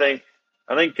 I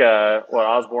think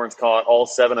Osborne's caught all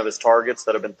 7 of his targets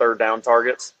that have been third down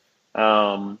targets,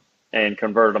 and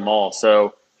converted them all.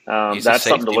 So that's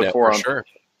something to look for on sure.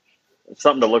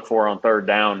 Something to look for on third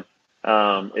down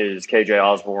is KJ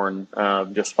Osborne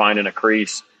just finding a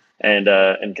crease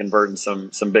and converting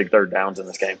some big third downs in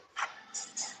this game.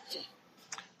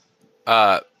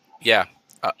 Yeah,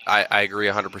 I agree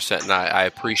 100%, and I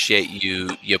appreciate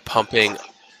you pumping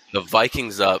the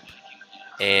Vikings up.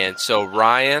 And so,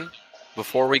 Ryan,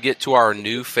 before we get to our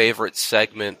new favorite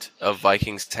segment of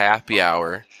Vikings Happy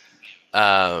Hour,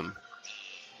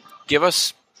 give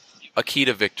us a key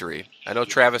to victory. I know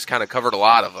Travis kind of covered a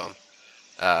lot of them,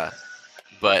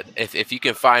 but if you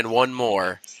can find one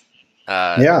more,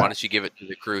 why don't you give it to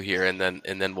the crew here, and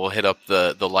then we'll hit up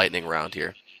the lightning round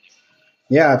here.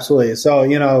 Yeah, absolutely. So,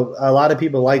 a lot of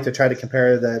people like to try to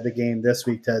compare the game this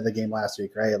week to the game last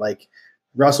week, right? Like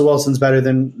Russell Wilson's better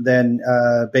than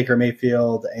Baker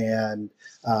Mayfield and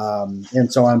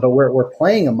so on, but we're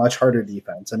playing a much harder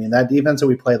defense. That defense that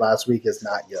we played last week is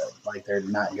not good. They're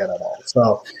not good at all.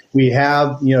 So we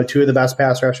have, 2 of the best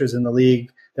pass rushers in the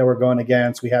league that we're going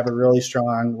against. We have a really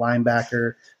strong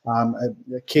linebacker,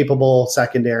 a capable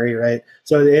secondary, right?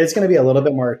 So it's going to be a little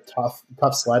bit more tough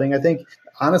sledding, I think.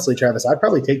 Honestly, Travis, I'd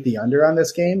probably take the under on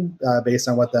this game based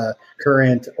on what the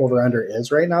current over-under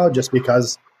is right now, just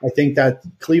because I think that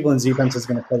Cleveland's defense is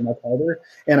going to play much harder.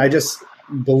 And I just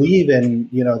believe in,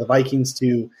 the Vikings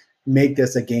to make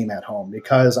this a game at home,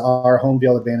 because our home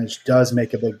field advantage does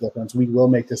make a big difference. We will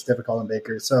make this difficult on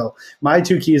Baker. So my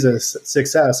 2 keys of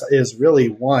success is really,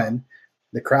 1,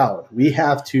 the crowd. We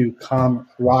have to come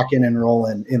rocking and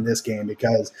rolling in this game,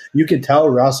 because you could tell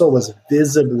Russell was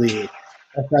visibly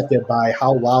affected by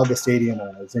how loud the stadium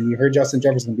was. And you heard Justin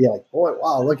Jefferson be like, boy,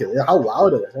 wow, look at it, how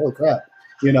loud it is. Holy crap.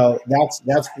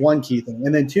 That's one key thing.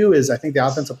 And then 2 is I think the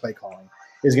offensive play calling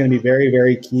is going to be very,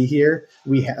 very key here.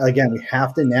 We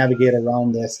have to navigate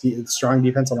around this strong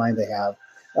defensive line they have.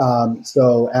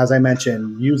 So as I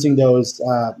mentioned, using those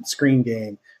screen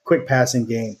game, quick passing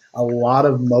game, a lot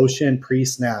of motion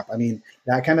pre-snap.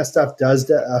 That kind of stuff does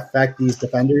affect these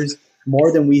defenders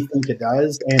more than we think it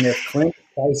does. And if Clint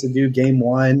tries to do game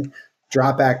 1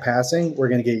 drop back passing, we're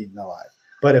going to get eaten alive.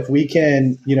 But if we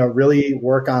can, really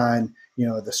work on,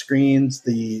 the screens,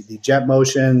 the jet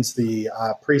motions, the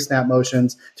pre-snap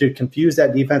motions to confuse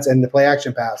that defense, and the play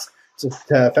action pass to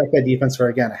affect that defense for,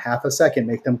 again, a half a second,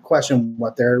 make them question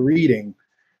what they're reading,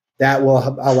 that will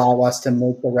allow us to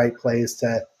make the right plays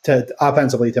to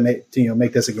offensively to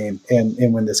make this a game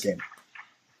and win this game.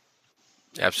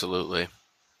 Absolutely.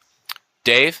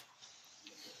 Dave,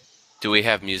 do we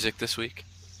have music this week?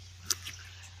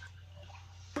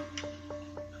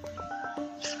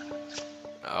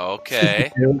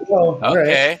 Okay. Here we go.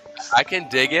 Okay. Right. I can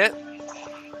dig it.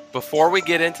 Before we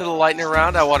get into the lightning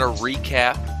round, I want to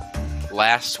recap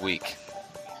last week.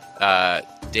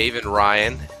 Dave and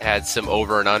Ryan had some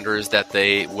over and unders that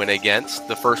they went against.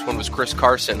 The first one was Chris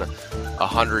Carson,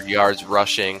 100 yards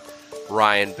rushing.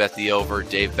 Ryan bet the over,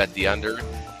 Dave bet the under.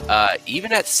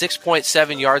 Even at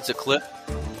 6.7 yards a clip,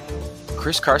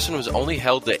 Chris Carson was only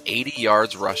held to 80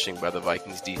 yards rushing by the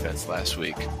Vikings defense last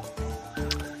week.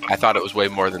 I thought it was way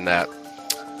more than that.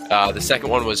 The second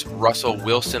one was Russell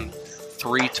Wilson,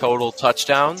 3 total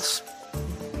touchdowns.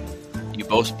 You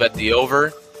both bet the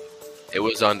over. It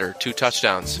was under, 2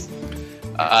 touchdowns.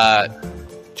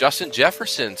 Justin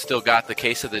Jefferson still got the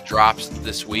case of the drops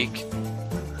this week.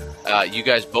 You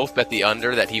guys both bet the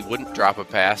under that he wouldn't drop a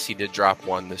pass. He did drop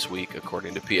one this week,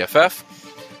 according to PFF.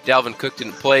 Dalvin Cook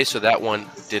didn't play, so that one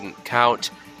didn't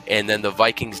count. And then the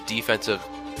Vikings defensive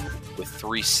with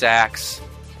 3 sacks.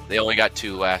 They only got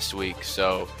 2 last week.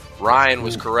 So Ryan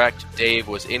was correct. Dave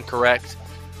was incorrect.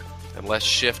 And let's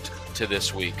shift to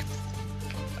this week.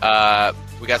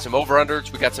 We got some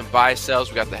over-unders. We got some buy-sells.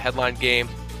 We got the headline game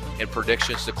and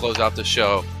predictions to close out the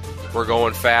show. We're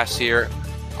going fast here.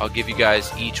 I'll give you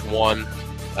guys each one,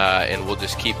 and we'll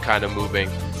just keep kind of moving.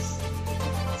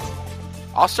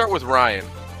 I'll start with Ryan,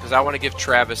 because I want to give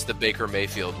Travis the Baker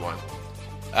Mayfield one.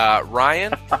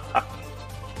 Ryan,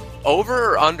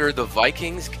 over or under the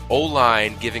Vikings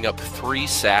O-line giving up 3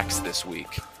 sacks this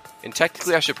week? And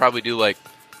technically I should probably do like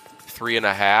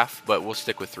 3.5, but we'll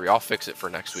stick with 3. I'll fix it for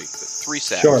next week. But 3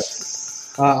 sacks. Sure.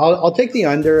 I'll take the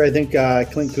under. I think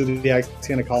Clint Kubiak is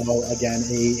going to call again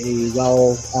a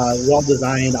well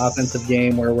designed offensive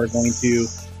game where we're going to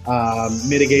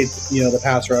mitigate the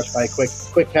pass rush by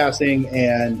quick passing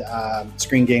and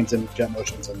screen games and jet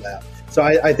motions and that. So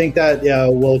I think that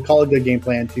we'll call a good game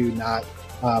plan to not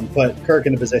put Kirk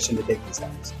in a position to take these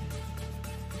sacks.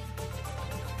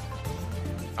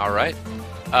 All right,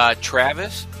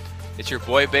 Travis, it's your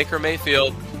boy Baker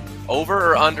Mayfield.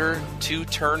 Over or under 2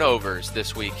 turnovers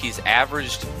this week? He's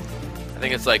averaged, I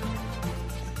think it's like,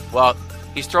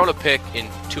 he's thrown a pick in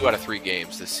 2 out of 3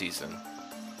 games this season.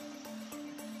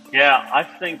 Yeah, I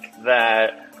think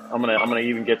that I'm gonna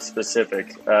even get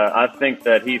specific. I think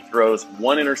that he throws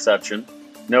 1 interception,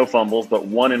 no fumbles, but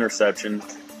 1 interception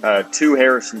to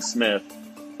Harrison Smith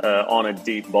on a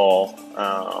deep ball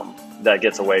that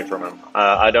gets away from him.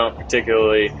 I don't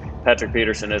particularly. Patrick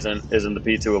Peterson isn't the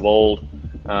P2 of old.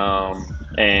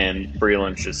 And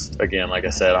Breeland's just, again, like I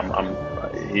said,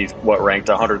 he's ranked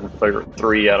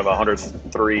 103 out of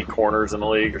 103 corners in the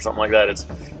league or something like that.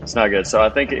 It's not good. So I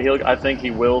think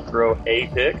he will throw a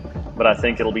pick, but I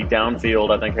think it'll be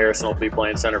downfield. I think Harrison will be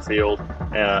playing center field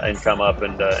and come up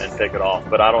and pick it off.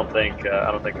 But I don't think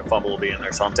a fumble will be in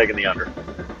there. So I'm taking the under.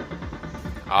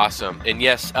 Awesome. And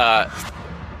yes,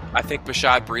 I think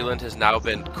Bashaud Breeland has now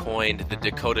been coined the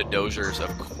Dakota Dozers of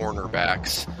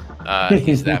cornerbacks.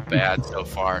 He's that bad so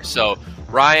far. So,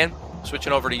 Ryan,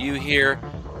 switching over to you here.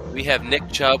 We have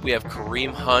Nick Chubb. We have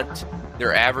Kareem Hunt.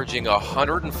 They're averaging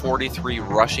 143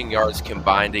 rushing yards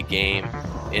combined a game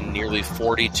and nearly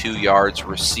 42 yards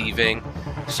receiving.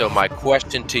 So my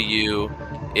question to you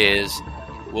is,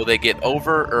 will they get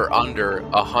over or under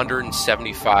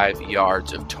 175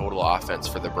 yards of total offense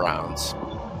for the Browns?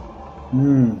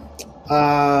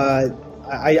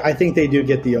 I think they do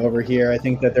get the over here. I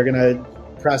think that they're going to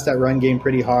press that run game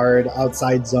pretty hard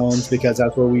outside zones because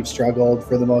that's where we've struggled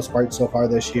for the most part so far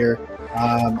this year.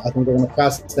 I think they're going to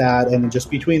press that, and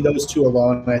just between those two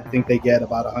alone, I think they get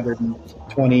about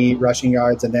 120 rushing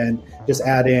yards, and then just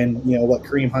add in, what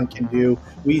Kareem Hunt can do.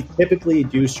 We typically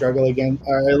do struggle again,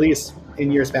 or at least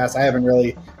in years past. I haven't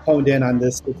really honed in on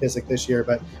this statistic this year,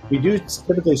 but we do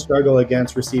typically struggle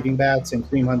against receiving backs, and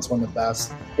Kareem Hunt's one of the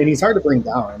best, and he's hard to bring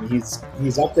down. I mean,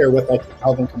 he's up there with like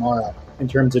Alvin Kamara in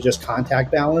terms of just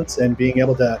contact balance and being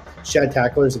able to shed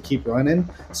tacklers and keep running.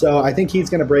 So I think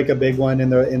he's going to break a big one in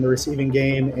the receiving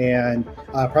game and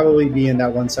probably be in that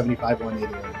 175,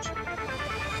 180 range.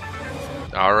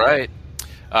 All right.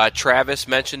 Travis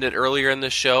mentioned it earlier in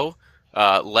the show.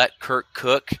 Let Kirk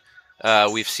cook.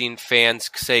 We've seen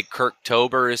fans say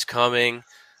Kirktober is coming.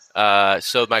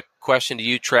 So my question to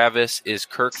you, Travis, is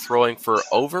Kirk throwing for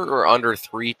over or under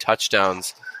 3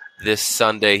 touchdowns this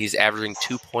Sunday? He's averaging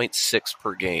 2.6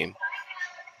 per game.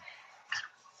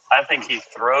 I think he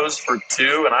throws for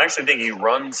 2, and I actually think he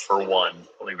runs for 1.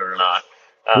 Believe it or not,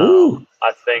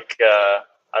 I think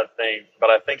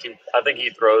he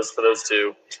throws for those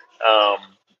 2.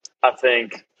 I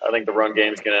think the run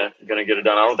game's gonna get it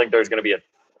done. I don't think there's gonna be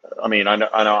I know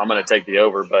I'm gonna take the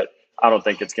over, but I don't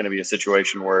think it's gonna be a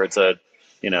situation where it's a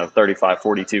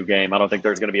 35-42 game. I don't think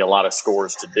there's gonna be a lot of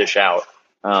scores to dish out.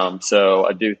 So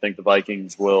I do think the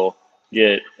Vikings will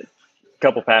get a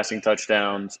couple passing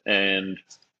touchdowns and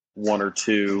one or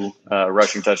two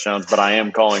rushing touchdowns, but I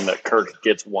am calling that Kirk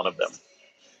gets one of them.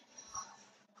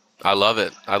 I love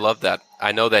it. I love that.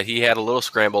 I know that he had a little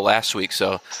scramble last week,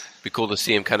 so it'd be cool to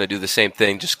see him kind of do the same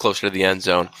thing, just closer to the end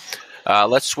zone.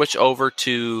 Let's switch over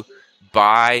to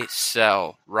buy,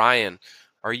 sell. Ryan,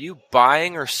 are you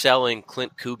buying or selling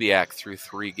Klint Kubiak through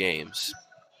 3 games?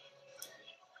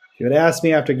 If you would ask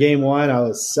me after game 1, I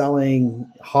was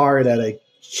selling hard at a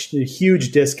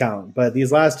huge discount. But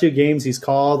these last 2 games he's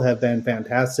called have been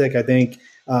fantastic. I think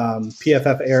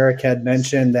PFF Eric had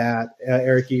mentioned that,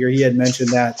 Eric Eager, he had mentioned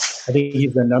that I think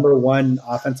he's the number 1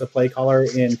 offensive play caller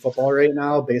in football right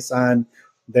now based on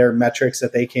their metrics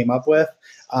that they came up with.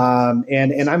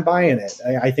 And I'm buying it.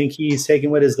 I think he's taken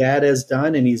what his dad has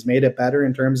done and he's made it better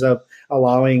in terms of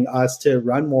allowing us to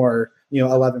run more,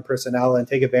 11 personnel and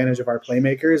take advantage of our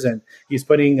playmakers. And he's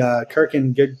putting Kirk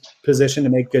in good position to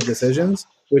make good decisions,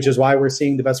 which is why we're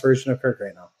seeing the best version of Kirk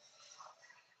right now.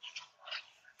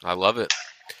 I love it.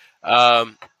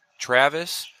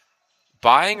 Travis,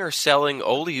 buying or selling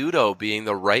Oli Udoh being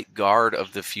the right guard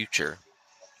of the future?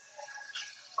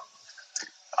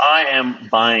 I am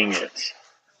buying it.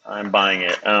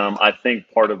 I think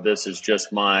part of this is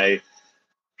just my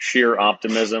sheer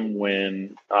optimism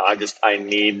when I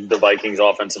need the Vikings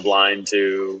offensive line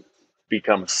to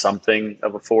become something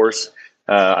of a force.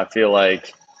 I feel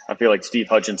like Steve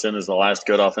Hutchinson is the last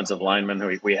good offensive lineman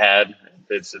who we had.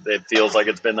 It feels like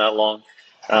it's been that long.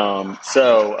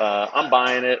 So I'm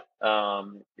buying it.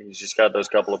 He's just got those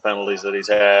couple of penalties that he's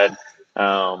had.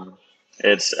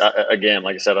 It's again,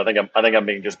 like I said, I think I'm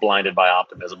being just blinded by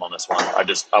optimism on this one.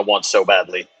 I want so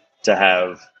badly to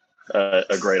have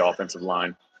a great offensive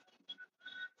line.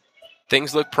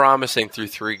 Things look promising through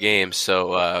 3 games,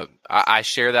 so I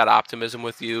share that optimism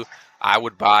with you. I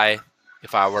would buy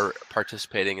if I were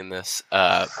participating in this,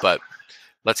 but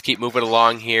let's keep moving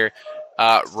along here.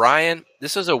 Ryan,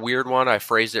 this is a weird one. I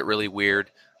phrased it really weird,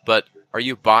 but are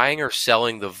you buying or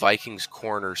selling the Vikings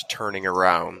corners turning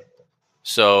around?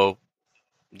 So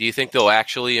do you think they'll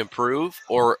actually improve,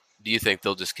 or do you think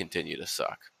they'll just continue to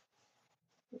suck?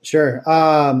 Sure.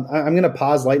 I'm going to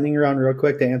pause lightning round real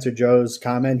quick to answer Joe's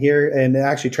comment here. And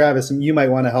actually, Travis, you might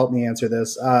want to help me answer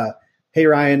this. Hey,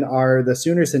 Ryan, are the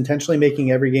Sooners intentionally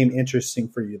making every game interesting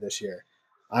for you this year?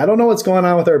 I don't know what's going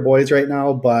on with our boys right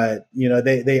now, but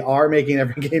they are making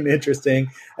every game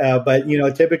interesting. But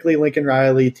typically Lincoln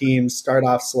Riley teams start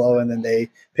off slow and then they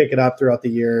pick it up throughout the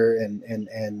year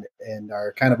and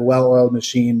are kind of a well-oiled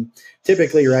machine.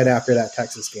 Typically right after that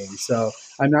Texas game. So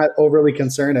I'm not overly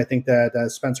concerned. I think that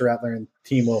Spencer Rattler and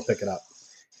team will pick it up.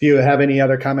 Do you have any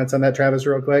other comments on that, Travis,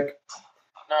 real quick?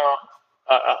 No.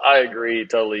 I agree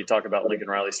totally. You talk about Lincoln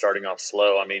Riley starting off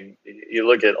slow. I mean, you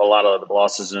look at a lot of the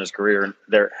losses in his career, and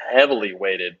they're heavily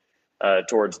weighted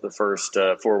towards the first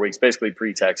 4 weeks, basically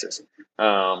pre-Texas.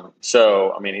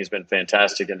 So, I mean, he's been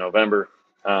fantastic in November.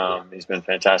 He's been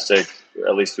fantastic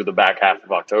at least through the back half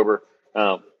of October.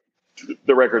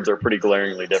 The records are pretty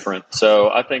glaringly different. So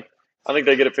I think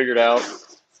they get it figured out.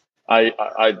 I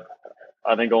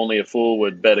think only a fool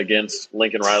would bet against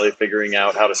Lincoln Riley figuring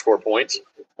out how to score points.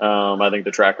 I think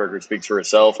the track record speaks for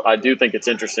itself. I do think it's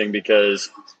interesting because,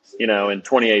 in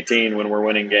 2018 when we're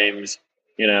winning games,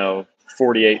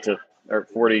 41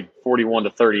 to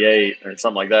 38 or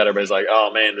something like that, everybody's like,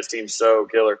 oh man, this team's so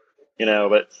killer,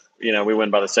 but we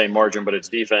win by the same margin, but it's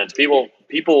defense. People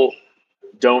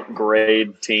don't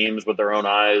grade teams with their own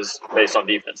eyes based on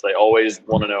defense. They always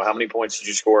want to know how many points did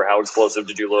you score? How explosive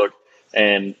did you look?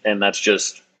 And that's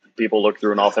just people look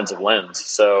through an offensive lens.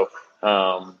 So,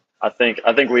 I think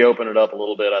we open it up a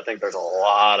little bit. I think there's a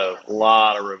lot of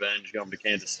revenge going to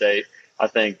Kansas State. I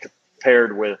think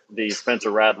paired with the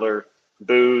Spencer Rattler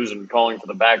boos and calling for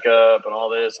the backup and all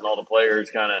this and all the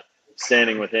players kind of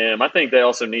standing with him, I think they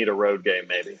also need a road game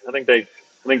maybe. I think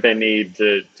they need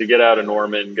to get out of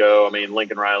Norman and go. I mean,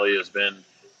 Lincoln Riley has been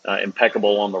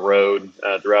impeccable on the road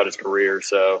throughout his career.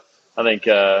 So I think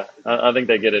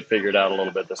they get it figured out a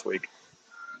little bit this week.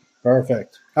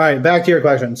 Perfect. All right, back to your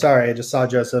question. Sorry, I just saw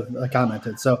Joseph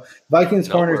commented. So Vikings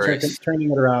corners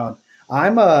turning it around. I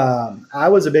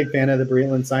was a big fan of the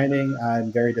Breitland signing.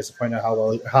 I'm very disappointed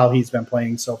how he's been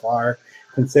playing so far,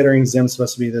 considering Zim's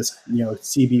supposed to be this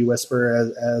CB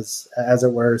whisperer as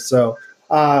it were. So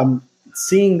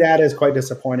seeing that is quite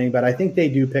disappointing. But I think they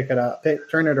do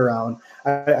turn it around.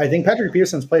 I think Patrick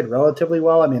Peterson's played relatively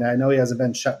well. I mean, I know he hasn't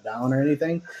been shut down or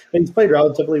anything, but he's played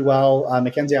relatively well.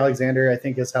 Mackenzie Alexander, I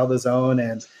think, has held his own.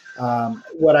 And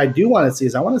what I do want to see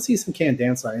is I want to see some Cam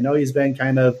Dantzler. I know he's been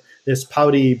kind of this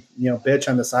pouty, bitch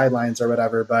on the sidelines or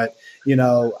whatever, but,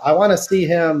 I want to see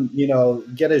him,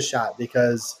 get his shot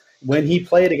because, when he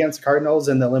played against the Cardinals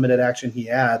in the limited action he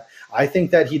had, I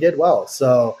think that he did well.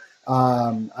 So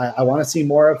I want to see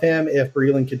more of him if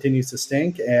Breland continues to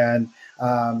stink. And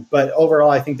but overall,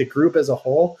 I think the group as a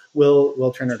whole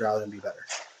will turn it around and be better.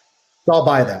 So I'll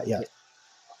buy that.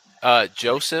 Yeah.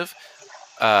 Joseph,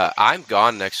 I'm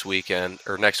gone next week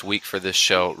for this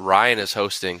show. Ryan is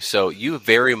hosting, so you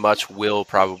very much will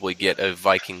probably get a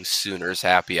Vikings Sooners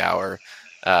happy hour,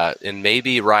 and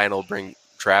maybe Ryan will bring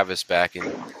Travis back,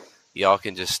 and y'all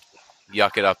can just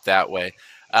yuck it up that way.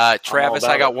 Travis,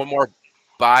 I got one more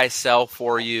buy sell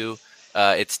for you.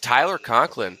 It's Tyler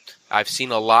Conklin. I've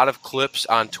seen a lot of clips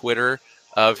on Twitter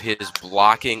of his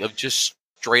blocking of just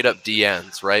straight up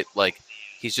DNs, right? Like,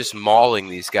 he's just mauling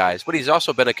these guys, but he's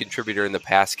also been a contributor in the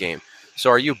pass game.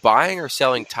 So are you buying or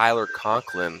selling Tyler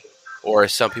Conklin, or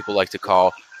as some people like to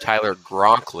call Tyler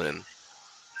Gronklin,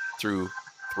 through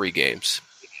 3 games?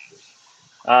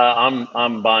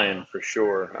 I'm buying for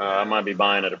sure. I might be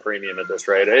buying at a premium at this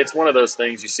rate. It's one of those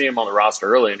things, you see him on the roster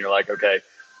early and you're like, okay,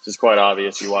 this is quite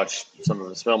obvious. You watch some of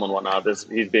his film and whatnot.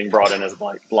 He's being brought in as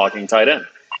a blocking tight end.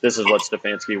 This is what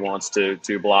Stefanski wants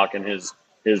to block in his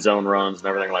zone runs and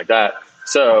everything like that.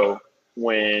 So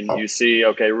when you see,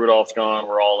 okay, Rudolph's gone,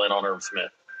 we're all in on Irv Smith.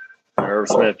 And Irv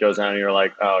Smith goes down and you're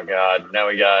like, oh, God, now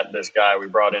we got this guy we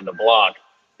brought in to block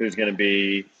who's going to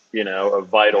be, a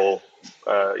vital,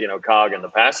 cog in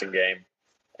the passing game.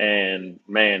 And,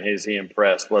 man, is he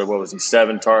impressed. What was he,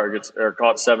 7 targets or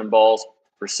caught 7 balls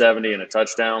for 70 and a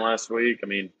touchdown last week? I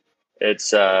mean,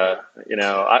 it's,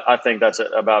 I think that's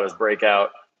about as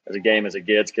breakout as a game as it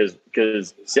gets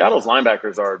because Seattle's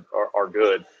linebackers are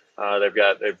good.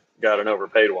 They've got an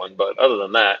overpaid one, but other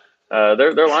than that,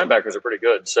 their linebackers are pretty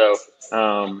good. So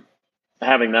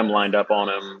having them lined up on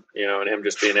him, and him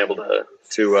just being able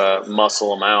to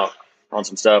muscle him out on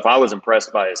some stuff, I was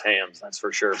impressed by his hands. That's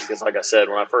for sure. Because, like I said,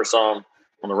 when I first saw him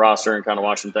on the roster and kind of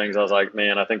watching things, I was like,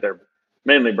 man, I think they're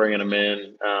mainly bringing him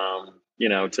in,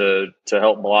 to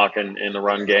help block in the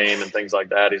run game and things like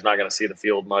that. He's not going to see the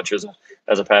field much as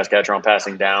a pass catcher on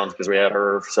passing downs because we had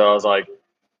Irv. So I was like,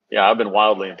 yeah, I've been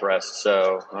wildly impressed.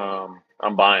 So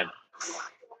I'm buying.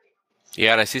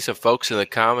 Yeah, and I see some folks in the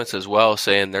comments as well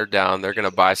saying they're down. They're going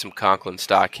to buy some Conklin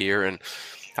stock here. And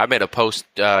I made a post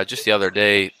just the other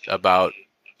day about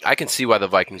I can see why the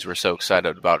Vikings were so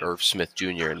excited about Irv Smith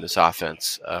Jr. in this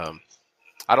offense.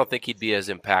 I don't think he'd be as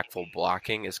impactful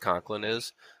blocking as Conklin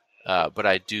is, but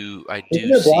I do he's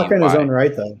a good blocker in his own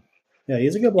right, though. Yeah,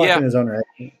 he's a good blocker in his own right.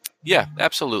 Yeah,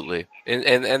 absolutely.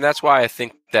 And that's why I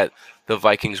think that the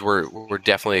Vikings were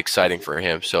definitely exciting for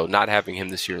him. So not having him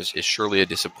this year is surely a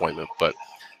disappointment. But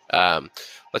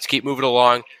let's keep moving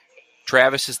along.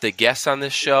 Travis is the guest on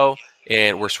this show,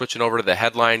 and we're switching over to the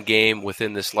headline game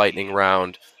within this lightning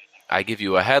round. I give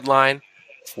you a headline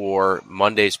for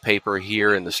Monday's paper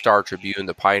here in the Star Tribune,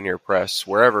 the Pioneer Press,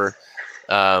 wherever.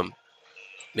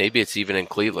 Maybe it's even in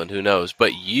Cleveland, who knows.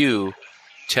 But you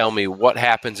tell me what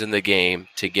happens in the game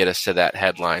to get us to that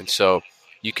headline. So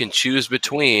you can choose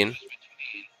between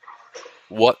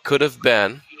what could have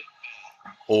been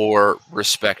or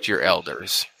respect your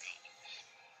elders.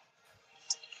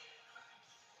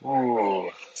 Ooh.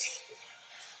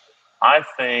 I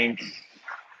think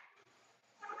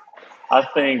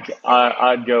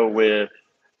I'd go with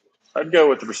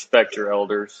respect your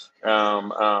elders.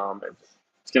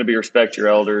 It's going to be respect your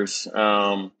elders.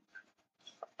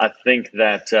 I think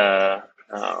that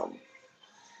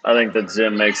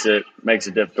Zim makes it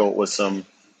difficult with some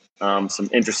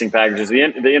interesting packages. The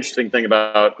interesting thing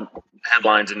about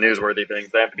headlines and newsworthy things,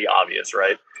 they have to be obvious,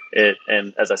 right?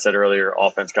 And as I said earlier,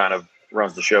 offense kind of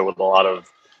runs the show with a lot of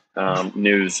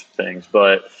news things.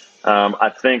 But I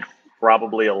think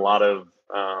probably a lot of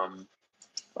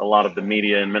the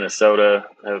media in Minnesota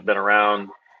have been around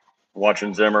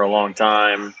watching Zimmer a long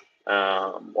time,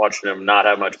 watching him not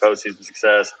have much postseason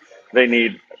success. They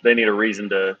need a reason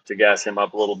to gas him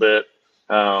up a little bit.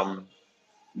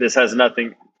 This has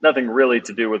nothing really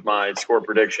to do with my score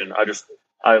prediction.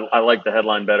 I like the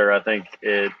headline better. I think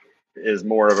it is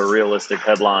more of a realistic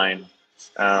headline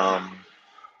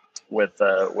with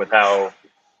how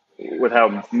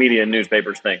media and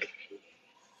newspapers think.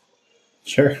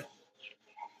 Sure.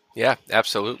 Yeah,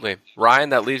 absolutely. Ryan,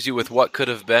 that leaves you with what could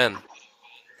have been.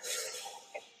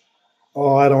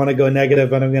 Oh, I don't want to go negative,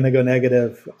 but I'm going to go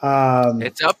negative.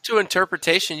 It's up to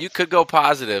interpretation. You could go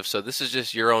positive, so this is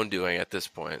just your own doing at this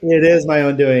point. It is my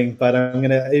own doing, but I'm going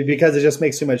to – because it just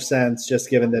makes too much sense just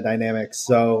given the dynamics.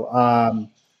 So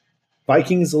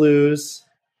Vikings lose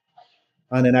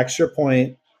on an extra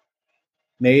point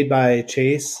made by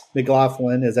Chase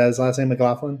McLaughlin. Is that his last name,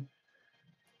 McLaughlin?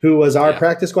 who was our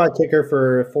practice squad kicker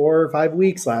for 4 or 5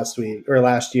 weeks last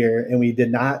year, and we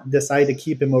did not decide to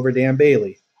keep him over Dan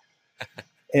Bailey.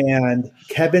 And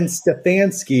Kevin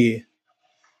Stefanski,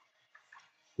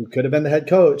 who could have been the head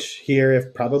coach here if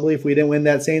we didn't win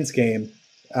that Saints game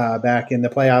back in the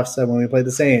playoffs when we played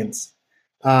the Saints,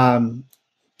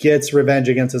 gets revenge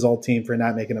against his old team for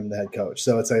not making him the head coach.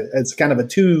 So it's kind of a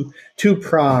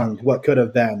two-pronged what could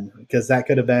have been, because that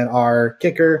could have been our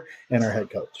kicker and our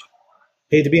head coach.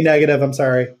 Hate to be negative, I'm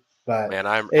sorry, but man,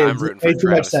 I'm rooting for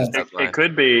Travis. It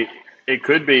could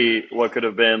be what could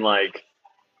have been, like,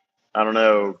 I don't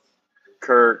know,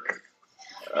 Kirk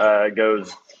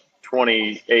goes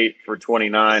 28 for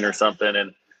 29 or something,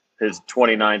 and his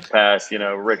 29th pass,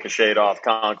 ricocheted off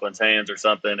Conklin's hands or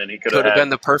something, and he could have been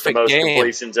the perfect game.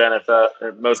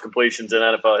 Most completions in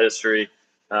NFL history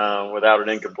without an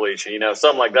incompletion.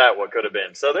 Something like that. What could have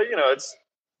been. So that it's.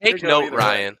 Take note,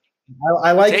 Ryan.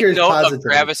 I like Take your note positive. of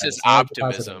Travis's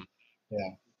optimism. Yeah.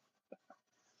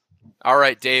 All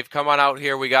right, Dave, come on out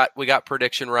here. We got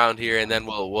prediction round here, and then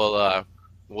we'll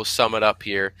sum it up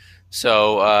here.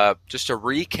 So just a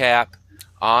recap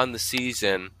on the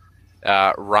season.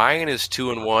 Ryan is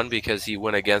 2-1 because he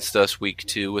went against us week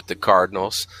 2 with the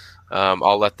Cardinals.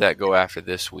 I'll let that go after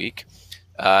this week.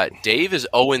 Dave is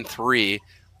 0-3,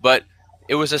 but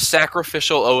it was a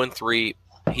sacrificial 0-3.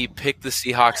 He picked the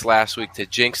Seahawks last week to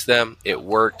jinx them. It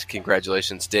worked.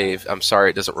 Congratulations, Dave. I'm sorry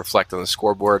it doesn't reflect on the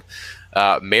scoreboard.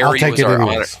 Mary was our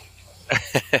honor.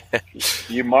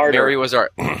 You martyr.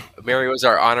 Mary was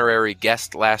our honorary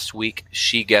guest last week.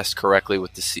 She guessed correctly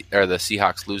with the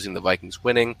Seahawks losing, the Vikings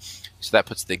winning. So that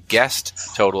puts the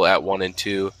guest total at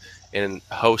 1-2. And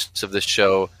hosts of this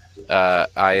show, I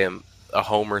am a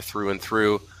homer through and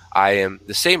through. I am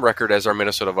the same record as our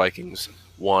Minnesota Vikings,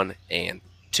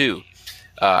 1-2.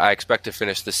 I expect to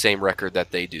finish the same record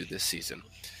that they do this season.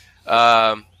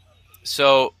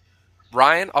 So,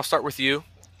 Ryan, I'll start with you.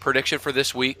 Prediction for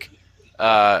this week.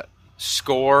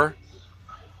 Score.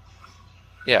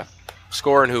 Yeah.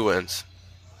 Score and who wins.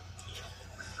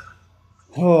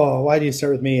 Oh, why do you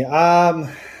start with me? I'm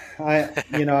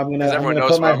gonna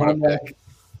put my home record.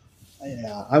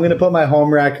 Yeah, I'm gonna put my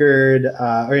home record,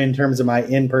 or in terms of my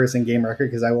in-person game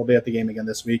record, because I will be at the game again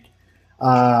this week.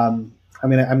 I'm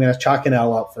gonna chalk an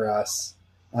L up for us,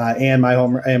 and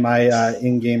my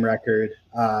in-game record.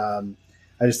 I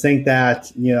just think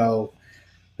that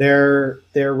their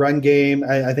run game,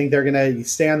 I think they're going to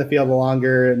stay on the field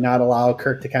longer, not allow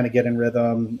Kirk to kind of get in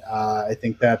rhythm. I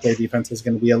think that their defense is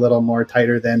going to be a little more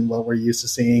tighter than what we're used to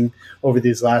seeing over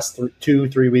these last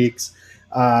 2-3 weeks.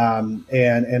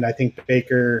 And I think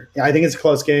Baker, I think it's a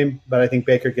close game, but I think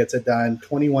Baker gets it done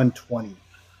 21-20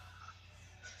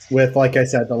 with, like I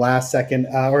said, the last second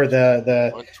or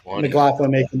the McLaughlin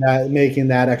making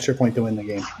that extra point to win the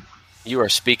game. You are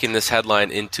speaking this headline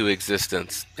into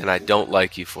existence, and I don't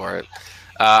like you for it.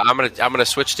 I'm gonna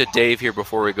switch to Dave here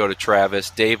before we go to Travis.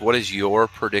 Dave, what is your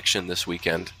prediction this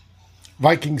weekend?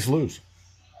 Vikings lose.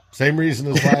 Same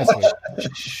reason as last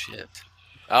week. Shit.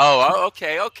 Oh,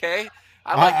 okay.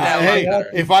 I like that. Hey,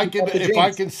 if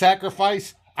I can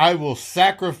sacrifice, I will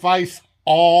sacrifice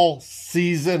all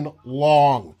season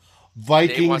long.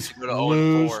 Vikings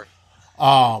lose.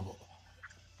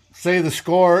 Say the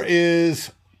score is.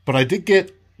 But I did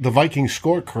get the Vikings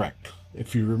score correct,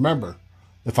 if you remember.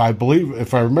 If I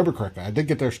remember correctly, I did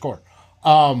get their score.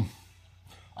 I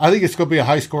think it's going to be a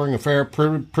high-scoring affair,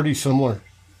 pretty similar.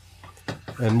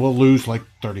 And we'll lose like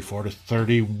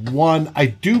 34-31. I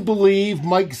do believe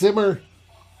Mike Zimmer,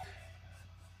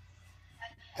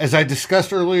 as I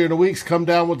discussed earlier in the weeks, come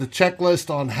down with a checklist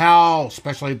on how,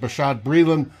 especially Bashaud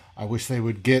Breeland, I wish they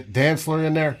would get Dantzler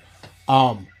in there,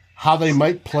 how they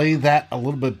might play that a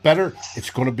little bit better. It's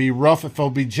going to be rough if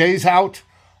OBJ's out.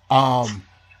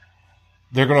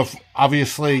 They're going to,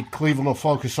 obviously, Cleveland will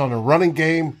focus on a running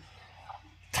game.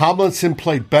 Tomlinson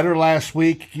played better last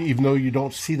week, even though you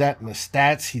don't see that in the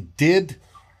stats. He did.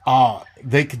 The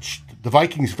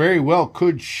Vikings very well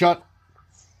could shut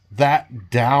that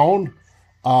down.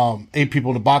 8 people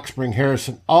in the box bring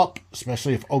Harrison up,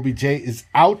 especially if OBJ is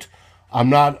out. I'm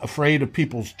not afraid of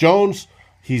Peoples-Jones.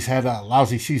 He's had a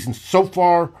lousy season so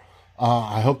far.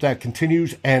 I hope that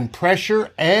continues. And pressure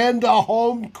and a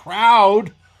home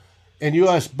crowd in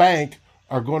U.S. Bank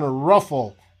are going to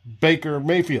ruffle Baker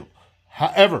Mayfield.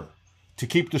 However, to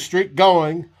keep the streak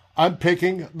going, I'm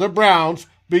picking the Browns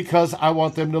because I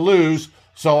want them to lose.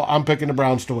 So I'm picking the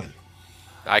Browns to win.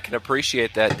 I can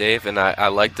appreciate that, Dave, and I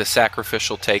like the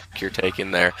sacrificial take you're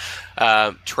taking there.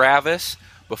 Travis,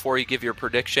 before you give your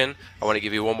prediction, I want to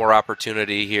give you one more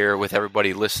opportunity here with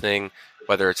everybody listening,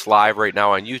 whether it's live right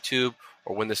now on YouTube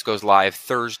or when this goes live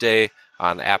Thursday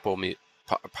on Apple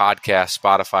Podcast,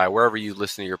 Spotify, wherever you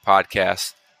listen to your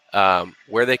podcasts,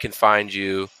 where they can find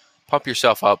you. Pump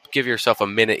yourself up. Give yourself a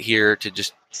minute here to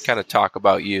just kind of talk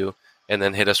about you, and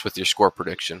then hit us with your score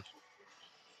prediction.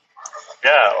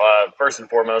 Yeah, first and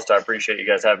foremost, I appreciate you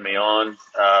guys having me on.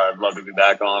 I'd love to be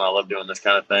back on. I love doing this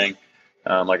kind of thing.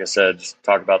 Like I said, just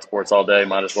talk about sports all day.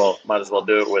 Might as well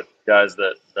do it with guys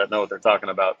that know what they're talking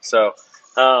about. So,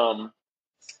 I'm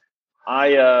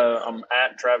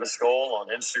at Travis Skoll on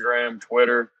Instagram,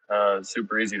 Twitter.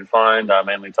 Super easy to find. I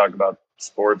mainly talk about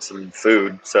sports and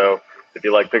food. So if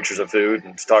you like pictures of food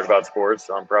and talk about sports,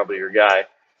 I'm probably your guy.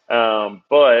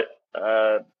 But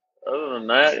other than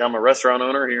that, I'm a restaurant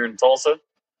owner here in Tulsa,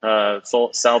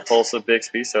 South Tulsa,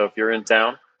 Bixby. So if you're in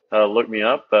town, look me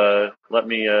up. Let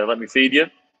me feed you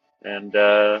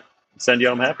and send you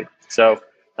home happy. So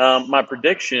my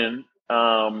prediction,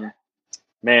 man,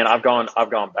 I've gone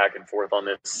back and forth on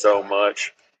this so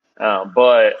much,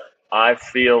 but I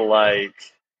feel like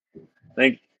I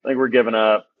think we're giving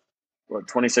up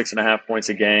 26.5 points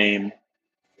a game.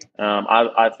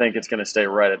 I think it's going to stay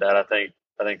right at that. I think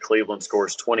Cleveland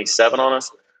scores 27 on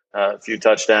us, a few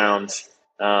touchdowns,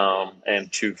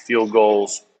 and 2 field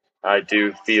goals. I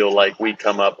do feel like we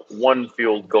come up 1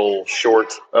 field goal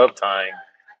short of tying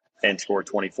and score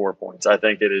 24 points. I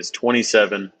think it is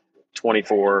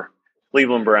 27-24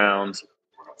 Cleveland Browns.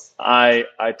 I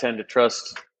tend to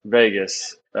trust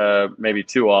Vegas maybe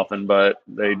too often, but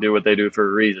they do what they do for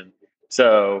a reason.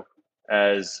 So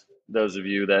as those of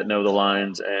you that know the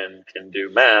lines and can do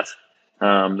math,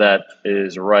 that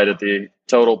is right at the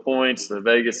total points that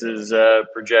Vegas is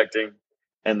projecting.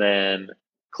 And then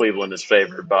Cleveland is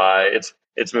favored by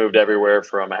it's moved everywhere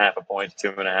from 0.5 point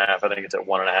to 2.5. I think it's at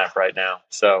 1.5 right now.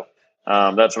 So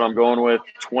that's what I'm going with.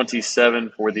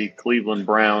 27 for the Cleveland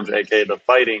Browns, aka the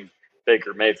Fighting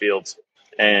Baker Mayfields,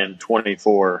 and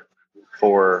 24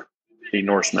 for the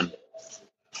Norsemen.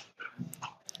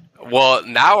 Well,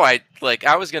 now I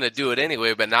was going to do it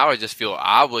anyway, but now I just feel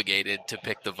obligated to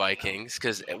pick the Vikings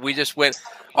because we just went,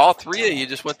 all three of you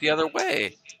just went the other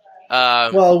way.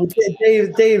 Well,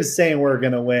 Dave's saying we're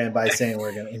going to win by saying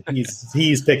we're going to.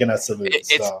 He's picking us to lose.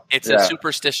 It's a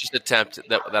superstitious attempt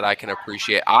that I can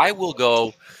appreciate. I will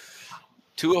go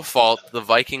to a fault, the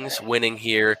Vikings winning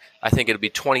here. I think it'll be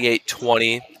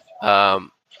 28-20.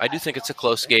 I do think it's a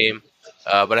close game.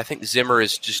 But I think Zimmer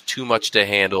is just too much to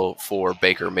handle for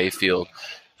Baker Mayfield.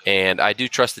 And I do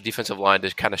trust the defensive line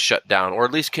to kind of shut down or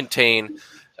at least contain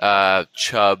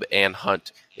Chubb and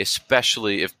Hunt,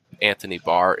 especially if Anthony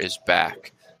Barr is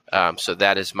back. So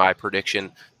that is my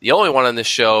prediction. The only one on this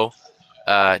show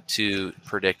to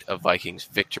predict a Vikings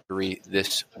victory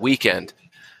this weekend.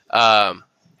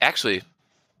 Actually,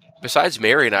 besides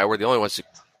Mary and I, we're the only ones to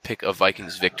pick a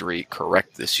Vikings victory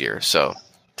correct this year. So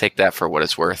take that for what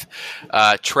it's worth.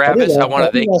 Travis, I want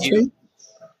to thank you.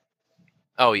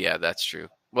 Oh, yeah, that's true.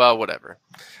 Well, whatever.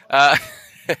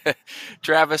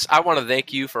 Travis, I want to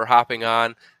thank you for hopping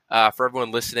on. For everyone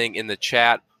listening in the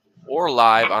chat or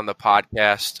live on the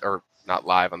podcast, or not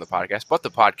live on the podcast, but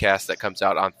the podcast that comes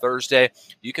out on Thursday,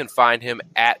 you can find him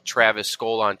at Travis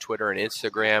Skoll on Twitter and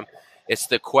Instagram. It's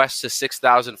the quest to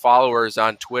 6,000 followers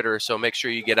on Twitter, so make sure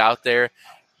you get out there.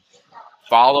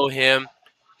 Follow him.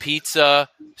 Pizza,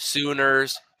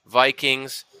 Sooners,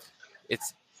 Vikings.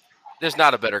 There's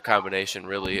not a better combination,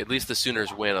 really. At least the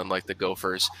Sooners win, unlike the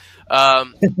Gophers.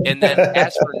 And then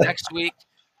as for next week,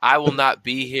 I will not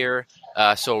be here.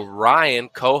 So Ryan,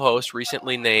 co-host,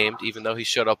 recently named, even though he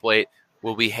showed up late,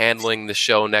 will be handling the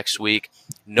show next week.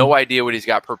 No idea what he's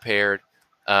got prepared.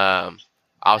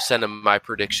 I'll send him my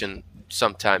prediction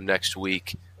sometime next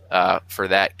week for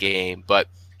that game. But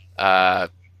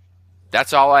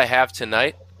that's all I have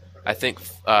tonight. I think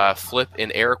Flip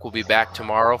and Eric will be back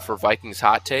tomorrow for Vikings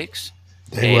Hot Takes.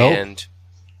 They will.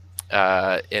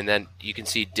 And then you can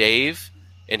see Dave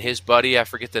and his buddy, I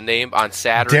forget the name, on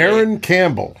Saturday. Darren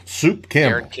Campbell, Soup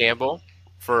Campbell. Darren Campbell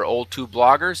for Old Two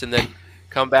Bloggers. And then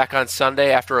come back on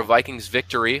Sunday after a Vikings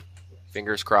victory,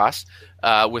 fingers crossed,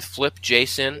 with Flip,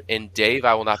 Jason, and Dave.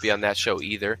 I will not be on that show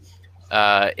either.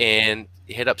 And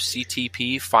hit up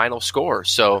CTP Final Score.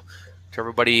 So to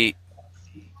everybody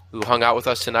who hung out with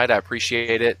us tonight, I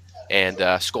appreciate it. And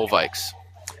Skol Vikes.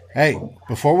 Hey,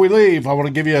 before we leave, I want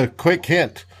to give you a quick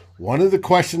hint. One of the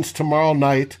questions tomorrow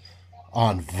night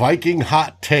on Viking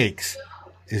Hot Takes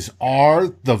is, are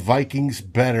the Vikings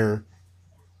better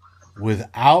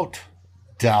without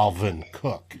Dalvin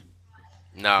Cook?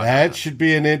 No. That should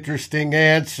be an interesting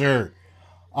answer.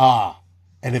 And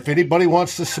if anybody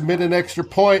wants to submit an extra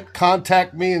point,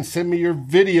 contact me and send me your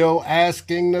video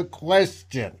asking the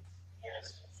question.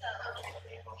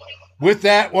 With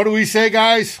that, what do we say,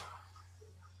 guys?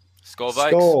 Skol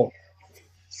Vikes. Skol.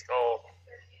 Skull.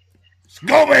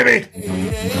 Go, baby!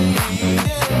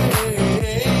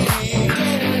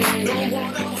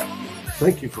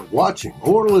 Thank you for watching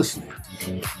or listening.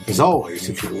 As always,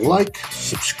 if you like,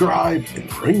 subscribe,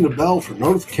 and ring the bell for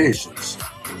notifications.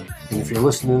 And if you're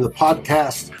listening to the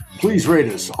podcast, please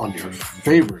rate us on your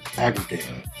favorite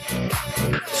aggregator.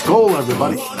 Skol,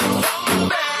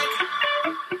 everybody.